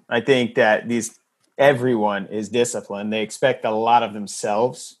discipline. I think that everyone is disciplined. They expect a lot of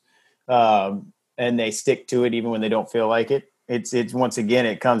themselves, and they stick to it even when they don't feel like it. It's once again,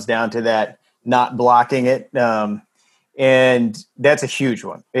 it comes down to that not blocking it. And that's a huge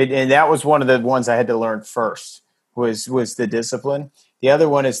one. And that was one of the ones I had to learn first was the discipline. The other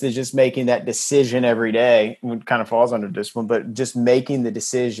one is just making that decision every day. It kind of falls under discipline, but just making the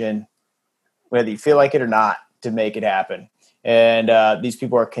decision, whether you feel like it or not, to make it happen. And these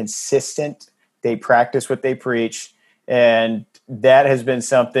people are consistent. They practice what they preach. And that has been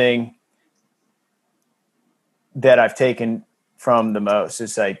something that I've taken from the most.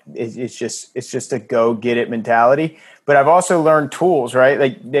 It's like, it's just a go get it mentality. But I've also learned tools, right?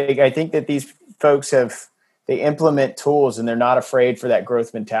 Like I think that these folks they implement tools and they're not afraid for that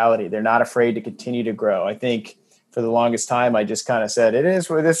growth mentality. They're not afraid to continue to grow. I think for the longest time, I just kind of said,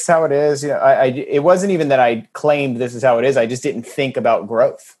 this is how it is. It wasn't even that I claimed this is how it is. I just didn't think about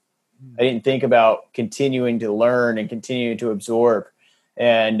growth. I didn't think about continuing to learn and continuing to absorb.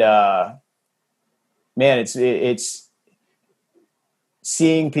 And man, it's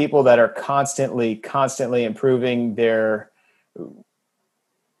seeing people that are constantly improving their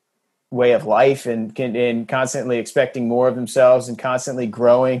way of life and constantly expecting more of themselves and constantly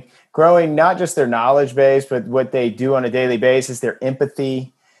growing not just their knowledge base, but what they do on a daily basis, their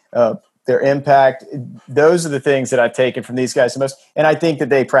empathy, their impact. Those are the things that I've taken from these guys the most. And I think that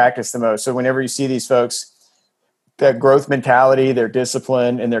they practice the most. So whenever you see these folks, that growth mentality, their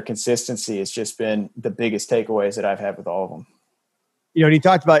discipline, and their consistency has just been the biggest takeaways that I've had with all of them. You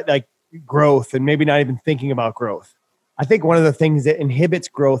talked about like growth and maybe not even thinking about growth. I think one of the things that inhibits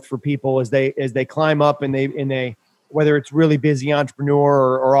growth for people is they climb up and they whether it's really busy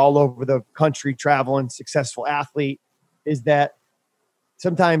entrepreneur or all over the country traveling successful athlete, is that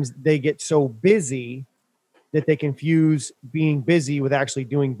sometimes they get so busy that they confuse being busy with actually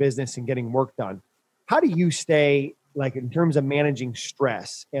doing business and getting work done. How do you stay, like, in terms of managing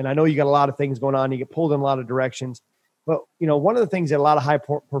stress? And I know you got a lot of things going on, you get pulled in a lot of directions, but one of the things that a lot of high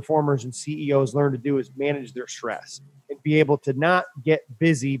performers and CEOs learn to do is manage their stress and be able to not get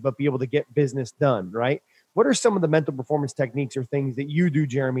busy, but be able to get business done, right? What are some of the mental performance techniques or things that you do,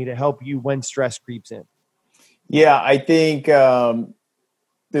 Jeremy, to help you when stress creeps in? Yeah, I think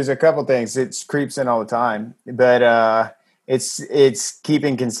there's a couple things. It creeps in all the time, but it's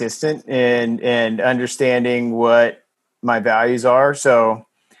keeping consistent and understanding what my values are. So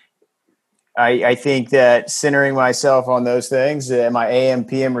I think that centering myself on those things, my AM,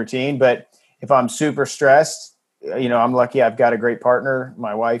 PM routine. But if I'm super stressed, I'm lucky I've got a great partner.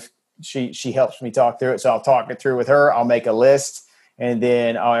 My wife, she helps me talk through it. So I'll talk it through with her. I'll make a list and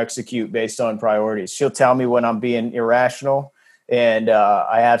then I'll execute based on priorities. She'll tell me when I'm being irrational, and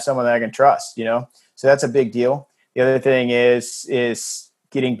I have someone that I can trust, So that's a big deal. The other thing is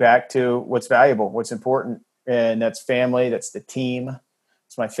getting back to what's valuable, what's important. And that's family. That's the team.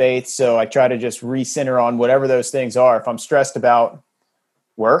 It's my faith. So I try to just recenter on whatever those things are. If I'm stressed about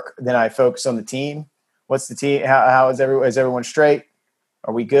work, then I focus on the team. What's the team? How is everyone straight?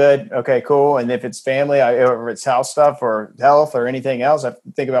 Are we good? Okay, cool. And if it's family, or it's house stuff or health or anything else, I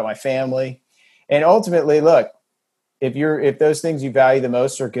think about my family. And ultimately, look, if those things you value the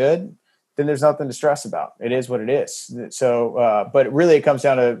most are good, then there's nothing to stress about. It is what it is. So, but really it comes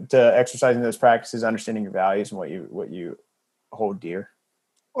down to exercising those practices, understanding your values and what you hold dear.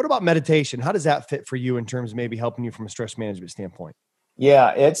 What about meditation? How does that fit for you in terms of maybe helping you from a stress management standpoint?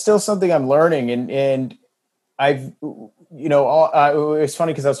 Yeah, it's still something I'm learning. And I've, it's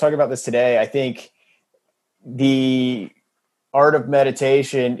funny because I was talking about this today. I think the art of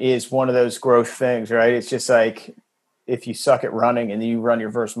meditation is one of those growth things, right? It's just like, if you suck at running and then you run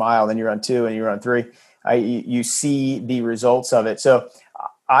your first mile, then you run 2 and you run 3, you see the results of it. So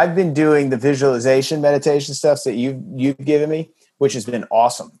I've been doing the visualization meditation stuff that you've given me, which has been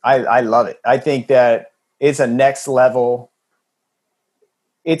awesome. I love it. I think that it's a next level.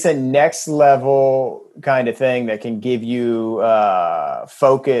 It's a next level kind of thing that can give you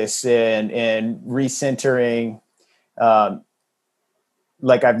focus and recentering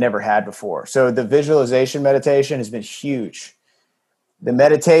like I've never had before. So the visualization meditation has been huge. The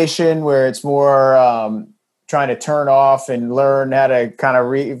meditation where it's more trying to turn off and learn how to kind of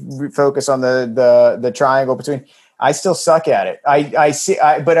refocus on the triangle between. I still suck at it.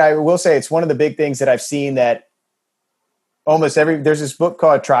 But I will say it's one of the big things that I've seen that there's this book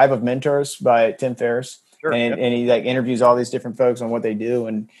called Tribe of Mentors by Tim Ferriss. Sure, and he like interviews all these different folks on what they do.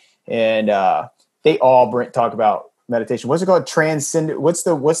 And they all talk about meditation. What's it called? Transcendent. What's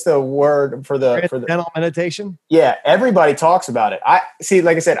the word for the transcendental meditation? Yeah. Everybody talks about it.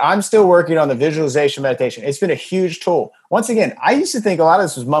 Like I said, I'm still working on the visualization meditation. It's been a huge tool. Once again, I used to think a lot of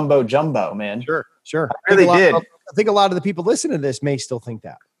this was mumbo jumbo, man. Sure. I really did. I think a lot of the people listening to this may still think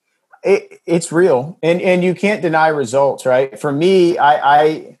that. It's real. And you can't deny results, right? For me,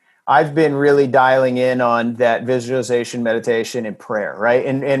 I've been really dialing in on that visualization, meditation, and prayer, right?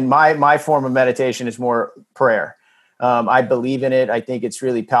 And my form of meditation is more prayer. I believe in it. I think it's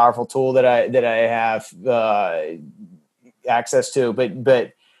really powerful tool that I have access to.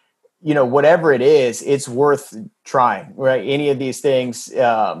 But whatever it is, it's worth trying, right? Any of these things,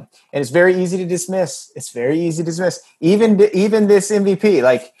 and it's very easy to dismiss. Even this MVP,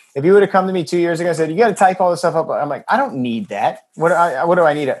 like. If you would have come to me 2 years ago and said, you got to type all this stuff up, I'm like, I don't need that. What do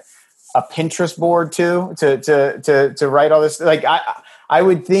I need? A Pinterest board to write all this? Like, I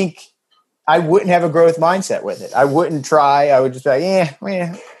would think I wouldn't have a growth mindset with it. I wouldn't try. I would just be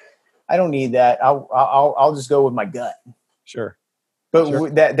like, I don't need that. I'll just go with my gut. Sure. But sure.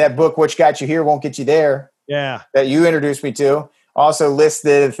 That book, What Got You Here Won't Get You There. Yeah. That you introduced me to also lists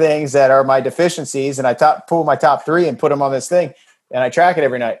the things that are my deficiencies. And I pull my top 3 and put them on this thing. And I track it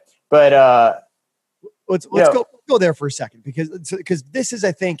every night. But let's go there for a second because this is,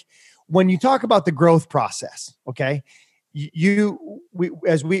 I think, when you talk about the growth process, okay,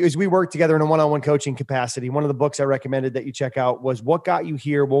 as we work together in a one-on-one coaching capacity, one of the books I recommended that you check out was What Got You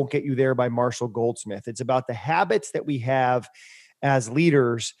Here Won't Get You There by Marshall Goldsmith. It's about the habits that we have as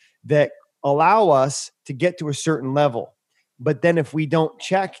leaders that allow us to get to a certain level. But then if we don't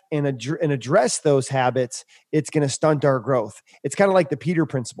check and address those habits, it's going to stunt our growth. It's kind of like the Peter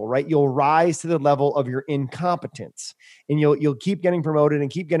principle, right? You'll rise to the level of your incompetence and you'll keep getting promoted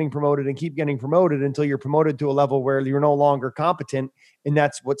and keep getting promoted and keep getting promoted until you're promoted to a level where you're no longer competent. And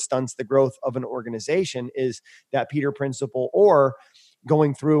that's what stunts the growth of an organization is that Peter principle, or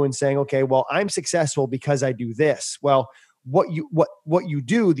going through and saying, okay, well, I'm successful because I do this. Well, what you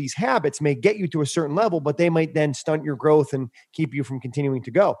do, these habits may get you to a certain level, but they might then stunt your growth and keep you from continuing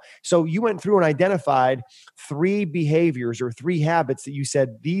to go. So you went through and identified 3 behaviors or 3 habits that you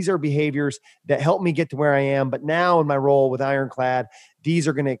said, these are behaviors that help me get to where I am. But now in my role with Ironclad, these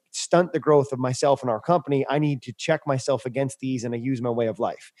are going to stunt the growth of myself and our company. I need to check myself against these and I use my way of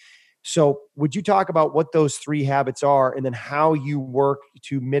life. So would you talk about what those 3 habits are and then how you work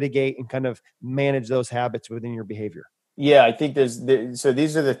to mitigate and kind of manage those habits within your behavior? Yeah, I think so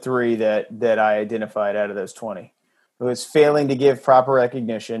these are the 3 that I identified out of those 20. It was failing to give proper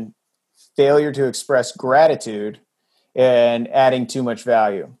recognition, failure to express gratitude, and adding too much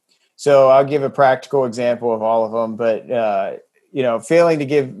value. So I'll give a practical example of all of them, but failing to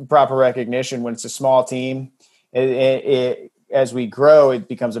give proper recognition when it's a small team, as we grow, it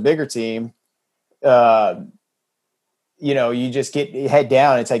becomes a bigger team. You just get head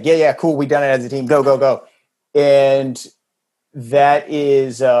down. It's like, yeah, cool. We done it as a team. Go. And that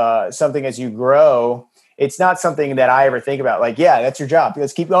is something as you grow, it's not something that I ever think about. Like, yeah, that's your job.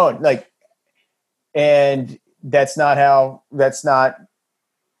 Let's keep going. And that's not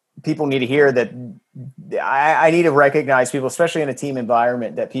people need to hear that. I need to recognize people, especially in a team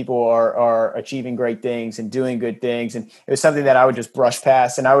environment, that people are achieving great things and doing good things. And it was something that I would just brush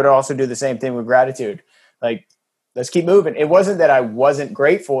past. And I would also do the same thing with gratitude. Like, let's keep moving. It wasn't that I wasn't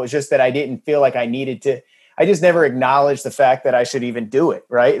grateful. It's just that I didn't feel like I needed to. I just never acknowledged the fact that I should even do it.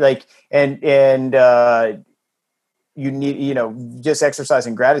 Right. Like, and you need, just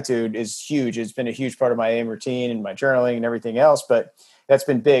exercising gratitude is huge. It's been a huge part of my AM routine and my journaling and everything else, but that's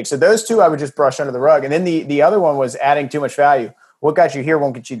been big. So those 2 I would just brush under the rug. And then the other one was adding too much value. What got you here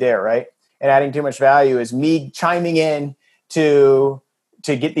won't get you there. Right. And adding too much value is me chiming in to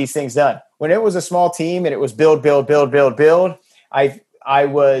get these things done. When it was a small team and it was build, I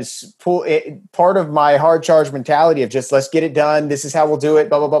was part of my hard charge mentality of just, let's get it done. This is how we'll do it.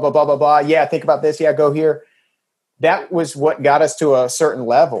 Blah, blah, blah, blah, blah, blah, blah. Yeah. Think about this. Yeah. Go here. that was what got us to a certain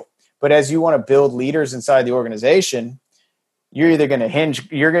level. But as you want to build leaders inside the organization, you're either going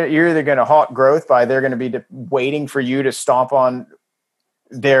to you're either going to halt growth by they're going to be waiting for you to stomp on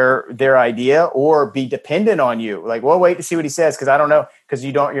their idea, or be dependent on you. Like, we'll wait to see what he says, because I don't know, because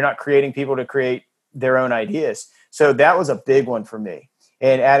you're not creating people to create their own ideas. So that was a big one for me.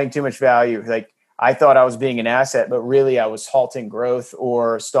 And adding too much value. Like, I thought I was being an asset, but really I was halting growth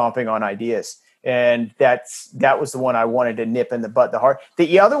or stomping on ideas. And that was the one I wanted to nip in the butt the hard.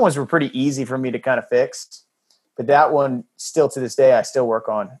 The other ones were pretty easy for me to kind of fix, but that one still to this day, I still work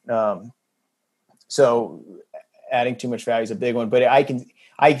on. So adding too much value is a big one, but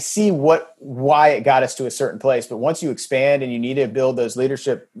I see why it got us to a certain place. But once you expand and you need to build those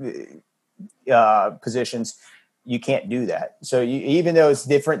leadership positions, you can't do that. So even though it's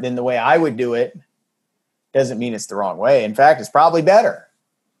different than the way I would do it, doesn't mean it's the wrong way. In fact, it's probably better.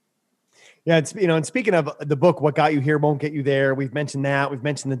 Yeah, it's, and speaking of the book, What Got You Here Won't Get You There, we've mentioned that. We've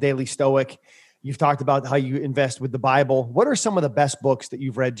mentioned the Daily Stoic. You've talked about how you invest with the Bible. What are some of the best books that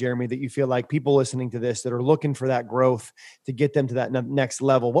you've read, Jeremy, that you feel like people listening to this that are looking for that growth to get them to that next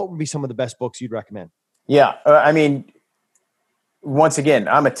level? What would be some of the best books you'd recommend? Yeah. I mean, once again,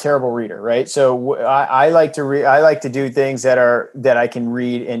 I'm a terrible reader, right? So I like to read. I like to do things that I can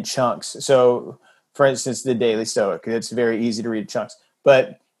read in chunks. So, for instance, the Daily Stoic. It's very easy to read in chunks.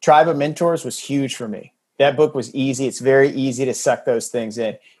 But Tribe of Mentors was huge for me. That book was easy. It's very easy to suck those things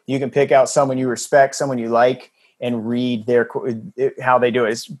in. You can pick out someone you respect, someone you like, and read how they do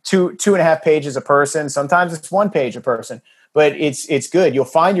it. It's 2.5 pages a person. Sometimes it's 1 page a person, but it's good. You'll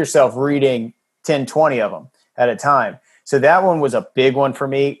find yourself reading 10, 20 of them at a time. So that one was a big one for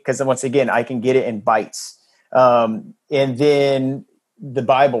me, because once again, I can get it in bites. And then the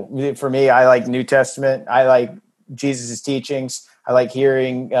Bible, for me, I like New Testament. I like Jesus's teachings. I like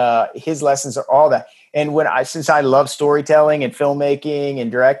hearing his lessons, or all that. And since I love storytelling and filmmaking and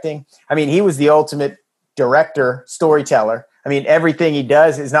directing, I mean, he was the ultimate director, storyteller. I mean, everything he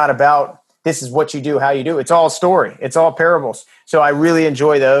does is not about this is what you do, how you do. It's all story. It's all parables. So I really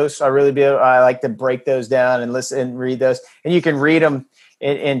enjoy those. I like to break those down and listen and read those. And you can read them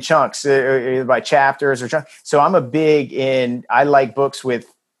in chunks, by chapters or chunks. So I like books with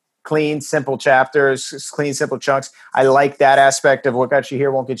clean, simple chapters, clean, simple chunks. I like that aspect of What Got You Here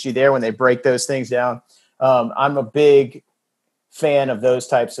Won't Get You There, when they break those things down. I'm a big fan of those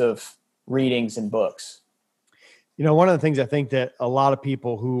types of readings and books. One of the things I think that a lot of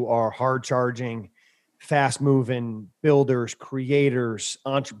people who are hard charging, fast moving builders, creators,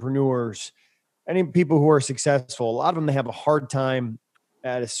 entrepreneurs, any people who are successful, a lot of them, they have a hard time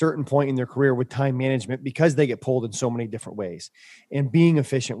at a certain point in their career with time management, because they get pulled in so many different ways and being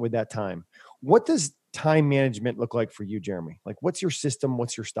efficient with that time. What does time management look like for you, Jeremy? Like, what's your system?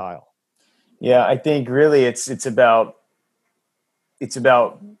 What's your style? Yeah, I think really it's about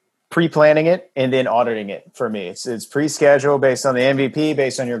pre-planning it and then auditing it for me. It's pre-scheduled based on the MVP,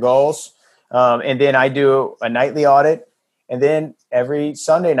 based on your goals. And then I do a nightly audit. And then every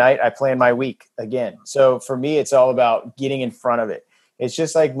Sunday night, I plan my week again. So for me, it's all about getting in front of it. It's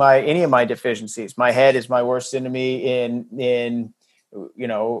just like any of my deficiencies. My head is my worst enemy in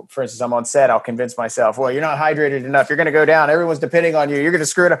for instance, I'm on set, I'll convince myself, well, you're not hydrated enough. You're going to go down. Everyone's depending on you. You're going to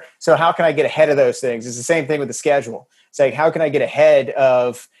screw it up. So how can I get ahead of those things? It's the same thing with the schedule. It's like, how can I get ahead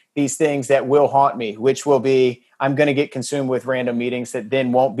of these things that will haunt me, which will be, I'm going to get consumed with random meetings that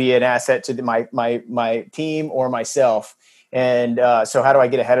then won't be an asset to my team or myself. And so how do I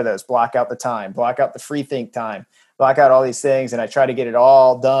get ahead of those? Block out the time, block out the free think time, block out all these things. And I try to get it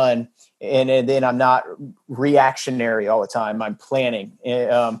all done. And then I'm not reactionary all the time. I'm planning.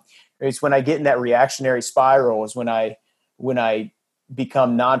 It's when I get in that reactionary spiral is when I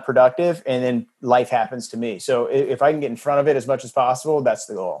become non-productive, and then life happens to me. So if I can get in front of it as much as possible, that's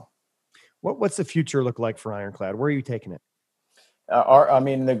the goal. What's the future look like for Ironclad? Where are you taking it?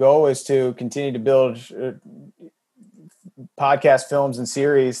 The goal is to continue to build podcast, films, and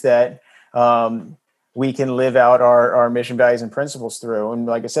series that we can live out our mission, values, and principles through. And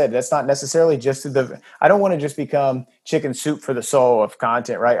like I said, that's not necessarily just I don't want to just become chicken soup for the soul of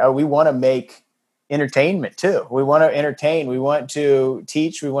content, right? We want to make entertainment too. We want to entertain. We want to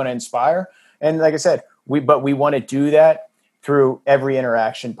teach. We want to inspire. And like I said, we want to do that through every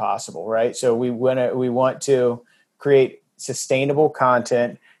interaction possible, right? So we want to create sustainable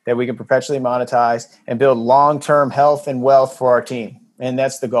content that we can perpetually monetize and build long-term health and wealth for our team. And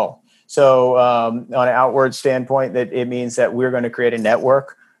that's the goal. So on an outward standpoint, that it means that we're going to create a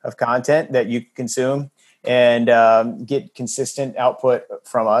network of content that you consume and get consistent output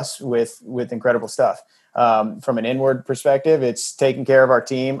from us with incredible stuff. from an inward perspective, it's taking care of our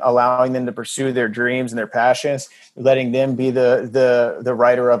team, allowing them to pursue their dreams and their passions, letting them be the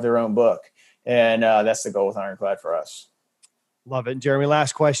writer of their own book. And that's the goal with Ironclad for us. Love it. Jeremy,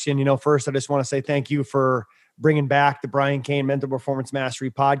 last question. First, I just want to say thank you for bringing back the Brian Cain Mental Performance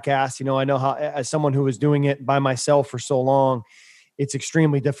Mastery podcast. I know how, as someone who was doing it by myself for so long, it's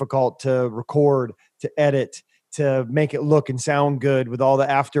extremely difficult to record, to edit, to make it look and sound good with all the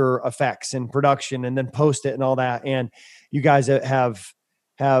after effects and production and then post it and all that. And you guys have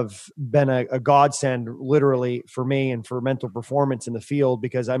been a godsend literally for me and for mental performance in the field,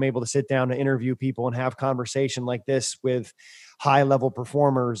 because I'm able to sit down and interview people and have conversation like this with high level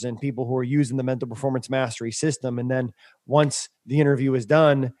performers and people who are using the mental performance mastery system. And then once the interview is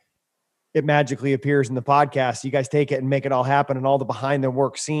done, it magically appears in the podcast. You guys take it and make it all happen, and all the behind the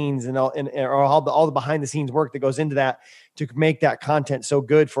work scenes and all the behind the scenes work that goes into that to make that content so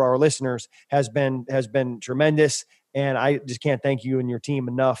good for our listeners has been tremendous. And I just can't thank you and your team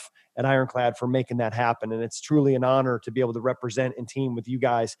enough at Ironclad for making that happen. And it's truly an honor to be able to represent and team with you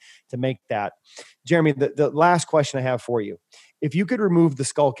guys to make that. Jeremy, the last question I have for you: if you could remove the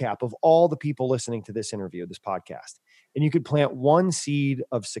skull cap of all the people listening to this interview, this podcast, and you could plant one seed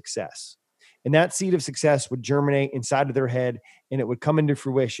of success, and that seed of success would germinate inside of their head and it would come into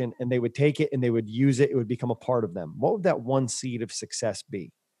fruition, and they would take it and they would use it. It would become a part of them. What would that one seed of success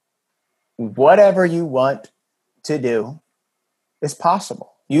be? Whatever you want to do is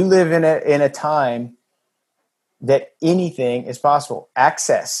possible. You live in a time that anything is possible.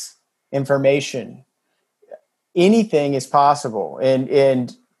 Access, information, anything is possible.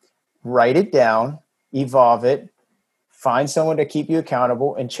 And write it down, evolve it, find someone to keep you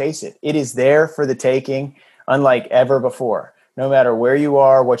accountable, and chase it. It is there for the taking, unlike ever before. No matter where you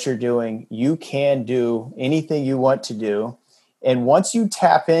are, what you're doing, you can do anything you want to do. And once you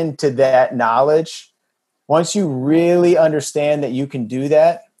tap into that knowledge, once you really understand that you can do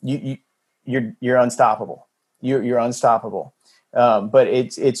that, you're unstoppable. You're unstoppable. But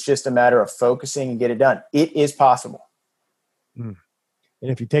it's just a matter of focusing and get it done. It is possible. And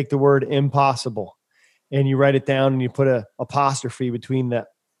if you take the word impossible and you write it down and you put a apostrophe between the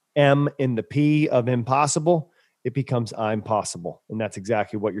M and the P of impossible, it becomes I'm possible. And that's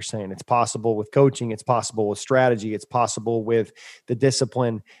exactly what you're saying. It's possible with coaching. It's possible with strategy. It's possible with the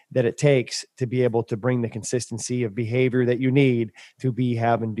discipline that it takes to be able to bring the consistency of behavior that you need to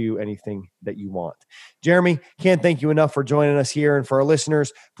have and do anything that you want. Jeremy, can't thank you enough for joining us here. And for our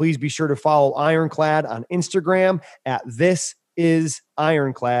listeners, please be sure to follow Ironclad on Instagram at This Is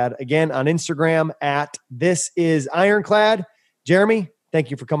Ironclad. Again, on Instagram at This Is Ironclad. Jeremy, thank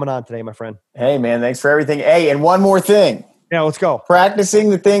you for coming on today, my friend. Hey, man, thanks for everything. Hey, and one more thing. Yeah, let's go. Practicing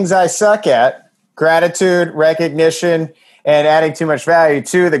the things I suck at: gratitude, recognition, and adding too much value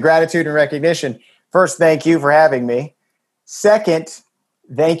to the gratitude and recognition. First, thank you for having me. Second,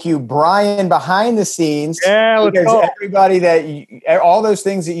 thank you, Brian, behind the scenes. Yeah, let's because go. Everybody all those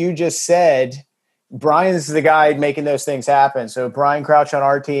things that you just said, Brian's the guy making those things happen. So Brian Crouch on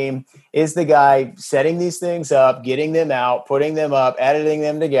our team is the guy setting these things up, getting them out, putting them up, editing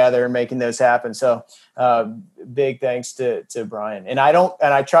them together, and making those happen. So big thanks to Brian. And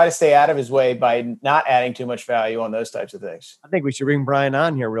I try to stay out of his way by not adding too much value on those types of things. I think we should bring Brian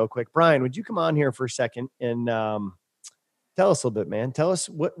on here real quick. Brian, would you come on here for a second and tell us a little bit, man? Tell us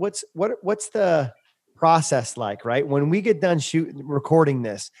what's the process like, right? When we get done recording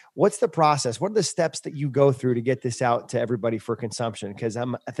this, what's the process? What are the steps that you go through to get this out to everybody for consumption? Because I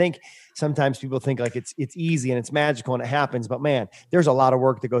think sometimes people think like it's easy and it's magical and it happens, but man, there's a lot of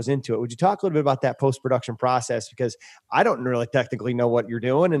work that goes into it. Would you talk a little bit about that post-production process? Because I don't really technically know what you're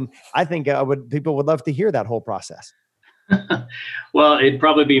doing, and I think people would love to hear that whole process. Well, it'd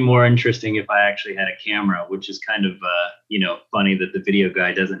probably be more interesting if I actually had a camera, which is kind of funny that the video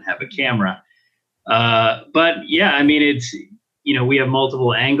guy doesn't have a camera. But yeah, I mean, it's, we have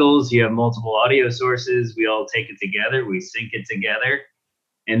multiple angles, you have multiple audio sources, we all take it together, we sync it together.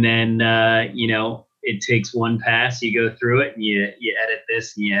 And then, it takes one pass, you go through it and you edit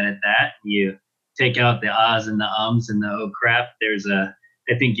this and you edit that, and you take out the ahs and the ums and the oh crap.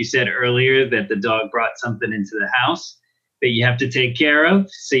 I think you said earlier that the dog brought something into the house that you have to take care of.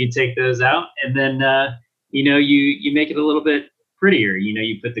 So you take those out, and then, you make it a little bit prettier.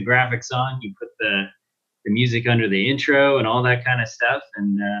 You put the graphics on, you put the music under the intro and all that kind of stuff.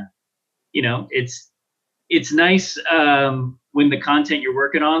 And, it's nice when the content you're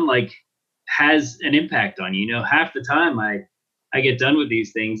working on has an impact on you. Half the time I get done with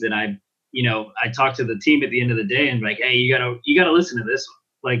these things and I talk to the team at the end of the day and like, hey, you gotta listen to this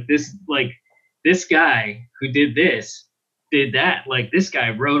one. This guy who did this did that. Like this guy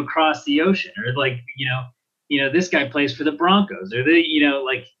rode across the ocean, or like, this guy plays for the Broncos, or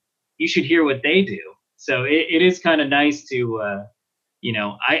like you should hear what they do. So it is kind of nice to,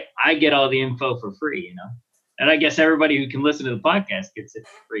 I get all the info for free, and I guess everybody who can listen to the podcast gets it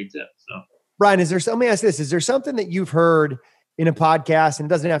for free too. So Brian, let me ask this. Is there something that you've heard in a podcast, and it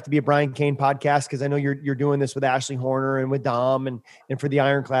doesn't have to be a Brian Kane podcast, because I know you're doing this with Ashley Horner and with Dom and for the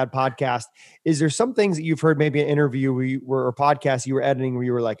Ironclad podcast. Is there some things that you've heard, maybe an interview or a podcast you were editing where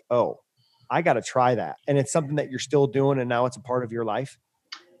you were like, oh, I got to try that, and it's something that you're still doing and now it's a part of your life?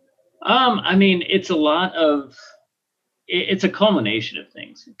 I mean, it's a culmination of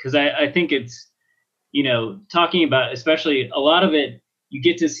things, because I think it's, talking about, especially a lot of it, you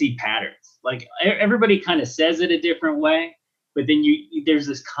get to see patterns. Like everybody kind of says it a different way, but then there's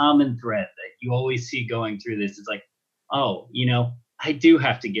this common thread that you always see going through this. It's like, oh, I do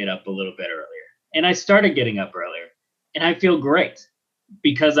have to get up a little bit earlier. And I started getting up earlier, and I feel great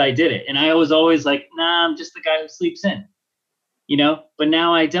because I did it. And I was always like, nah, I'm just the guy who sleeps in, but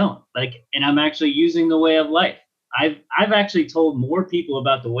now I don't, like, and I'm actually using the Way of Life. I've actually told more people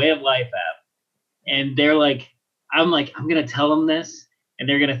about the Way of Life app, and they're like, I'm going to tell them this, and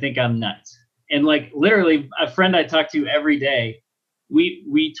they're going to think I'm nuts. And like literally a friend I talk to every day,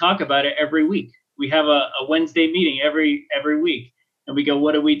 we talk about it every week. We have a Wednesday meeting every week, and we go,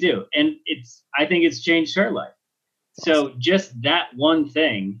 what do we do? And I think it's changed her life. So just that one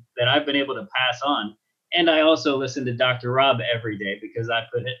thing that I've been able to pass on. And I also listen to Dr. Rob every day because I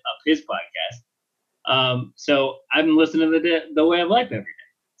put up his podcast. So I'm listening to the Way of Life every day.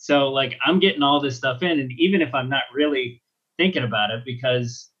 So like I'm getting all this stuff in, and even if I'm not really thinking about it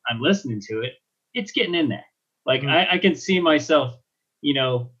because I'm listening to it, it's getting in there. Like I can see myself,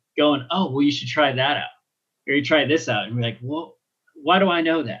 going, oh, well, you should try that out, or you try this out, and be like, well, why do I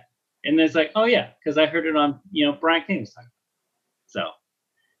know that? And then it's like, oh yeah, because I heard it on, Brian King was talking about it. So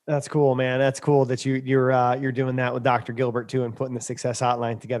that's cool, man. That's cool that you're doing that with Dr. Gilbert too, and putting the Success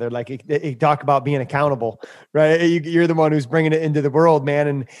Hotline together. Like you talk about being accountable, right? You're the one who's bringing it into the world, man,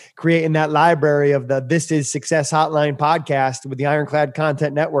 and creating that library of the This Is Success Hotline podcast with the Ironclad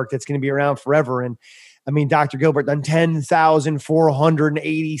Content Network that's going to be around forever. And I mean, Dr. Gilbert done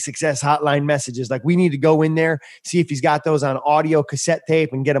 10,480 Success Hotline messages. Like we need to go in there, see if he's got those on audio cassette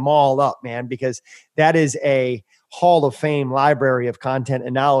tape and get them all up, man, because that is a Hall of Fame library of content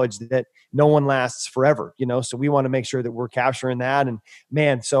and knowledge that no one lasts forever, so we want to make sure that we're capturing that. And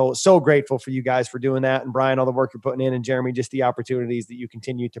man, so grateful for you guys for doing that. And Brian, all the work you're putting in, and Jeremy, just the opportunities that you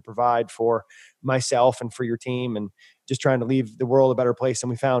continue to provide for myself and for your team, and just trying to leave the world a better place than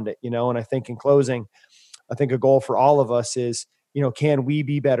we found it, and I think in closing, I think a goal for all of us is, can we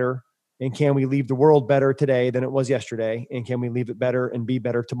be better, and can we leave the world better today than it was yesterday? And can we leave it better and be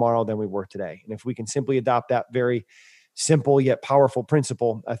better tomorrow than we were today? And if we can simply adopt that very simple yet powerful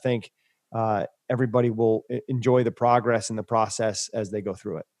principle, I think everybody will enjoy the progress and the process as they go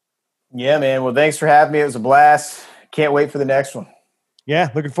through it. Yeah, man. Well, thanks for having me. It was a blast. Can't wait for the next one. Yeah,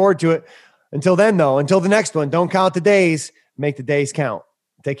 looking forward to it. Until then, though, until the next one, don't count the days, make the days count.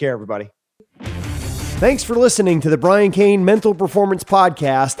 Take care, everybody. Thanks for listening to the Brian Kane Mental Performance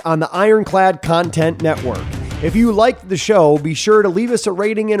Podcast on the Ironclad Content Network. If you liked the show, be sure to leave us a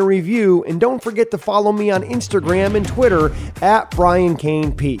rating and a review, and don't forget to follow me on Instagram and Twitter @Brian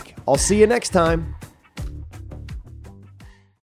Kane Peak. I'll see you next time.